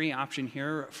gluten-free option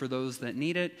here for those that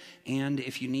need it. And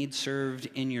if you need served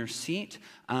in your seat,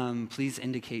 please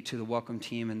indicate to the welcome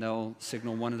team, and they'll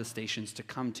signal one of the stations to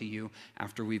come to you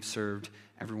after we've served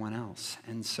everyone else.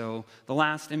 And so the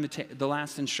last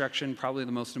instruction, probably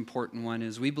the most important one,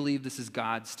 is we believe this is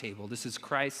God's table. This is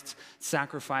Christ's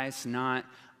sacrifice, not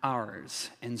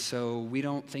ours. And so we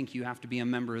don't think you have to be a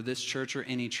member of this church or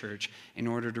any church in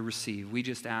order to receive. We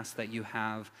just ask that you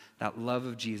have that love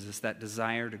of Jesus, that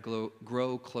desire to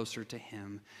grow closer to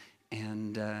him,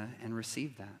 and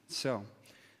receive that. So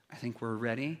I think we're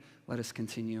ready. Let us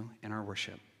continue in our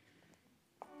worship.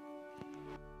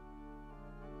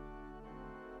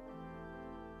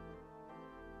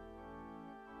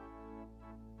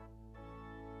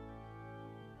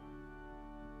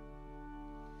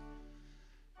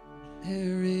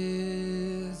 There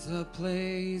is a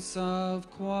place of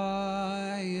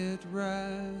quiet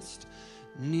rest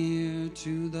near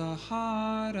to the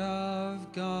heart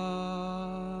of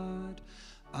God,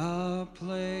 a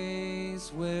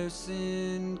place where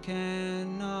sin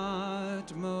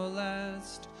cannot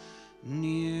molest,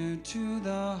 near to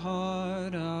the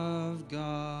heart of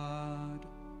God.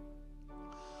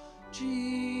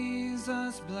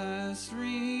 Jesus, blessed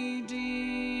Redeemer,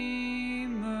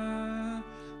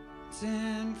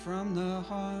 sent from the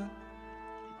heart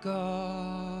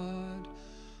God,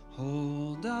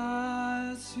 hold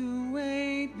us who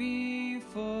wait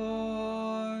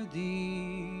before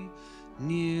thee,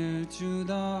 near to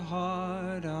the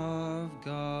heart of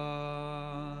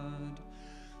God.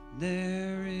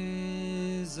 There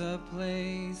is a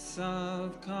place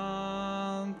of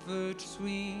comfort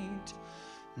sweet,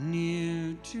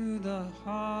 near to the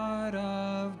heart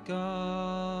of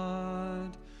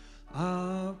God,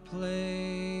 a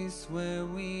place where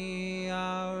we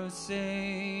our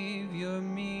Savior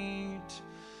meet,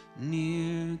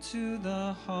 near to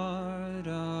the heart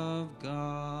of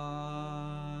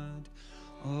God.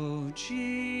 O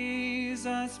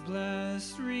Jesus,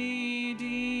 blessed Redeemer,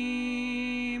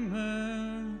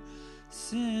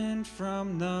 sent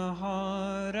from the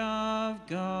heart of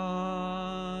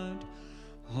God,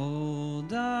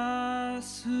 hold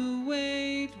us who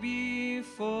wait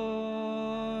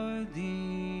before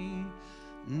thee,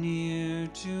 near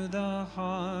to the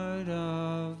heart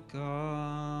of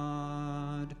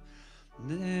God.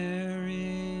 There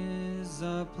is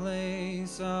a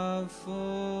place of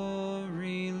full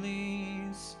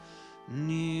release,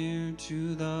 near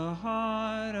the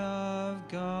heart of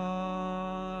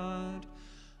God,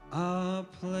 a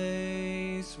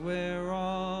place where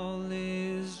all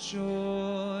is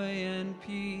joy and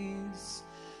peace,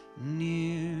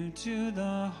 near to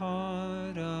the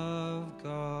heart of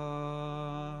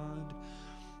God.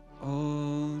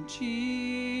 O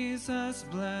Jesus,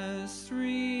 blessed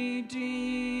Redeemer,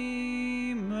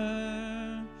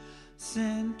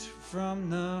 sent from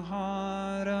the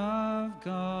heart of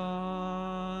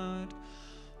God,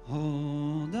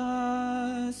 hold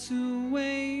us who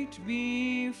wait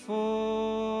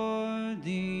before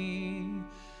thee,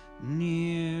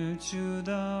 near to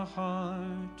the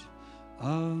heart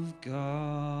of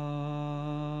God.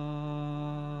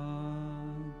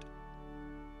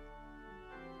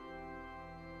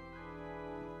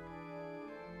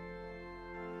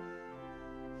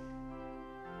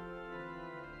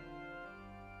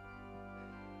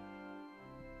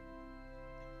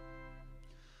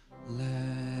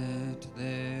 Let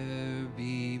there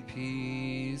be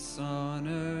peace on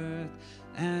earth,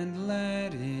 and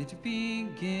let it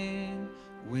begin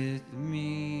with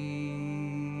me.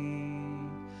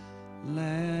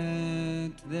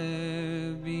 Let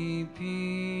there be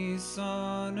peace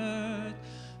on earth,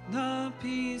 the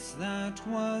peace that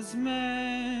was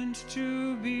meant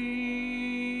to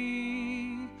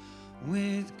be,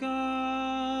 with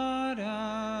God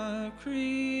our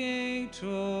Creator.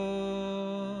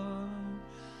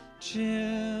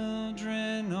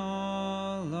 Children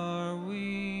all are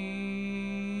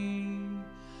we.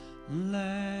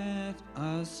 Let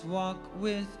us walk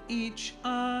with each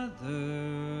other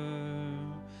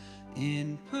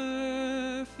in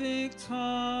perfect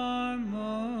harmony.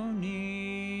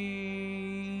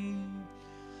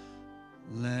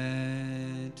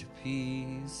 Let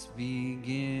peace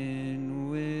begin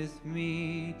with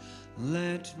me.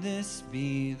 Let this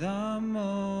be the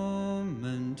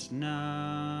moment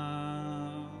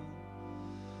now.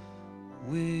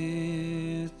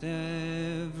 With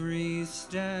every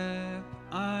step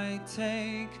I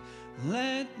take,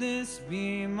 let this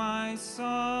be my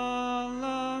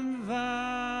solemn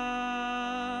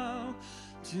vow,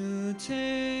 to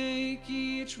take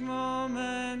each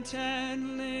moment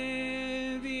and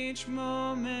live each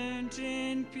moment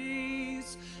in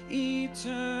peace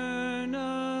eternally.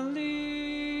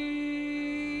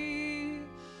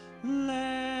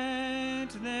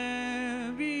 Let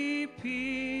there be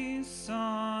peace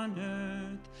on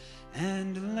earth,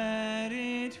 and let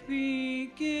it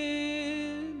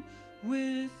begin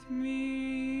with me.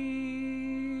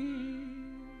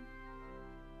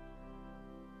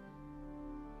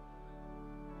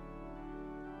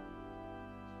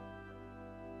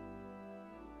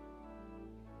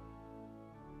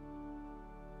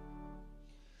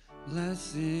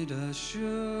 Blessed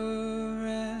assurance,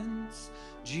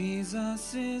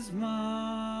 Jesus is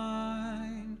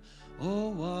mine. Oh,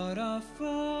 what a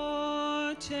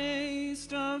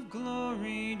foretaste of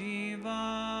glory divine,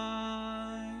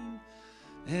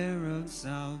 heir of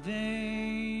salvation,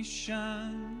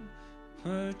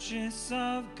 purchase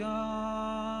of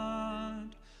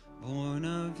God, born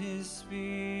of his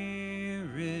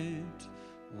Spirit,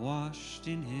 washed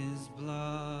in his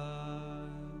blood.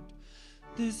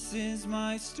 This is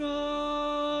my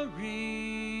story,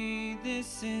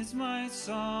 this is my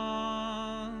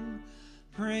song,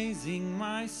 praising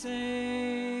my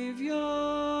Savior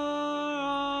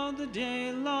all the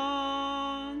day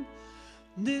long.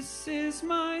 This is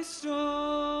my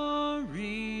story,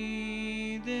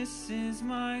 this is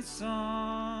my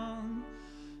song,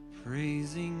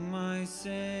 praising my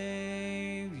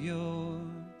Savior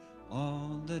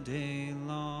all the day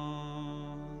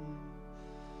long.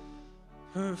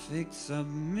 Perfect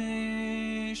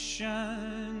submission,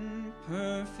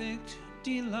 perfect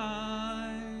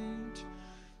delight,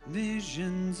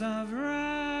 visions of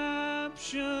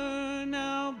rapture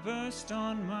now burst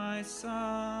on my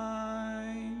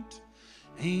sight.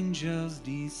 Angels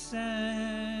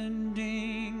descending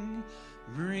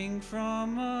bring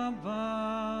from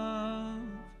above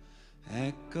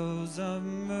echoes of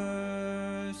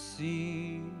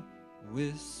mercy,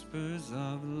 whispers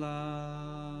of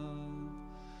love.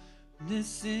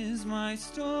 This is my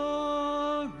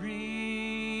story,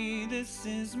 this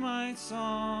is my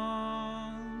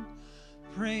song,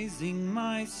 praising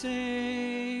my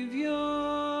Savior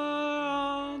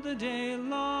all the day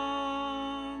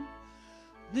long.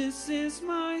 This is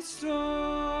my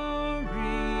story,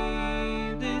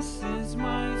 this is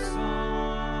my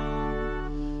song,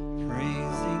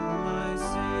 praising my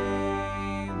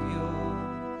Savior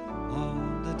all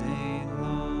the day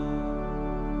long.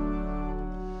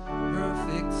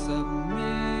 Perfect submission,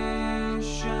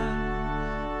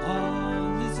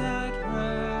 all is at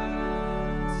rest.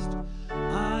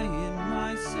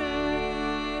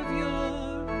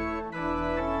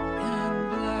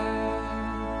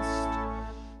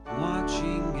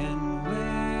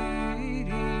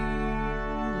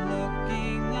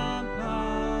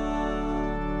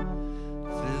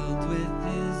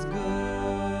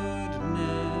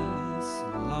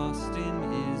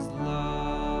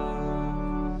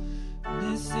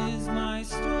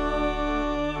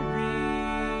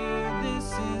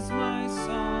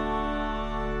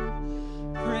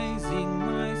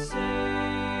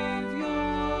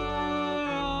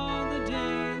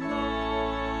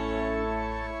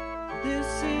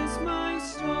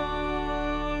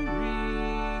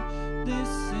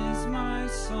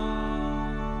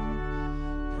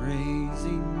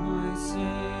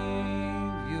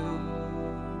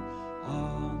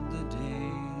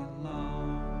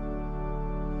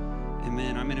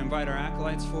 I'm going to invite our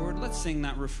acolytes forward. Let's sing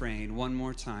that refrain one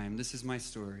more time. This is my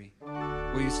story.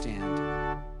 Will you stand?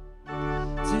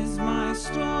 This is my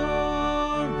story.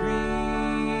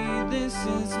 This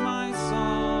is my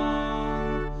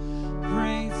song.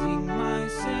 Praising my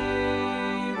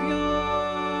Savior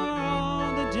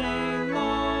all the day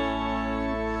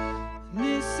long.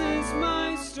 This is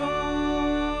my story.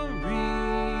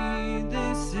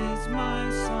 This is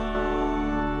my song.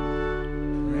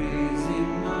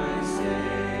 Praising my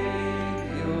Savior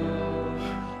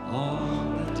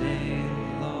all the day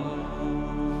long.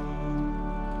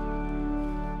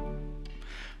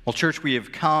 Well, church, we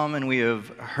have come and we have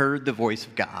heard the voice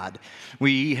of God.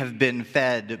 We have been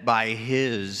fed by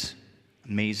His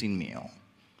amazing meal.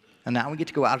 And now we get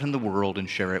to go out in the world and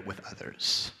share it with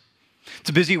others. It's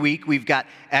a busy week. We've got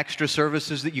extra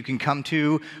services that you can come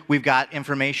to. We've got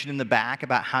information in the back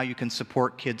about how you can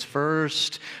support Kids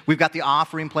First. We've got the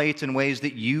offering plates and ways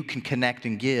that you can connect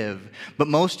and give. But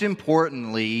most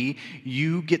importantly,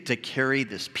 you get to carry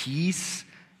this peace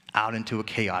out into a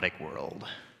chaotic world.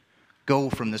 Go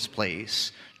from this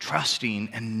place trusting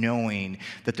and knowing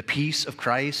that the peace of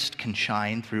Christ can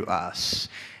shine through us.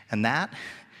 And that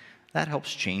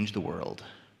helps change the world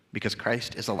because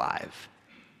Christ is alive.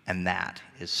 And that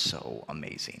is so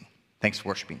amazing. Thanks for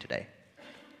worshiping today.